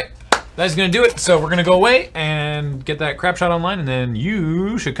 All right. That's going to do it. So we're going to go away and get that crap shot online, and then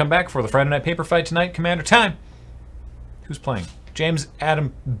you should come back for the Friday Night Paper Fight tonight. Commander time. Who's playing? James,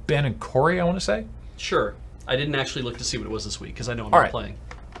 Adam, Ben, and Corey, I want to say? Sure. I didn't actually look to see what it was this week, because I know I'm All not right. playing.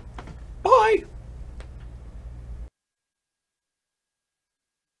 Bye.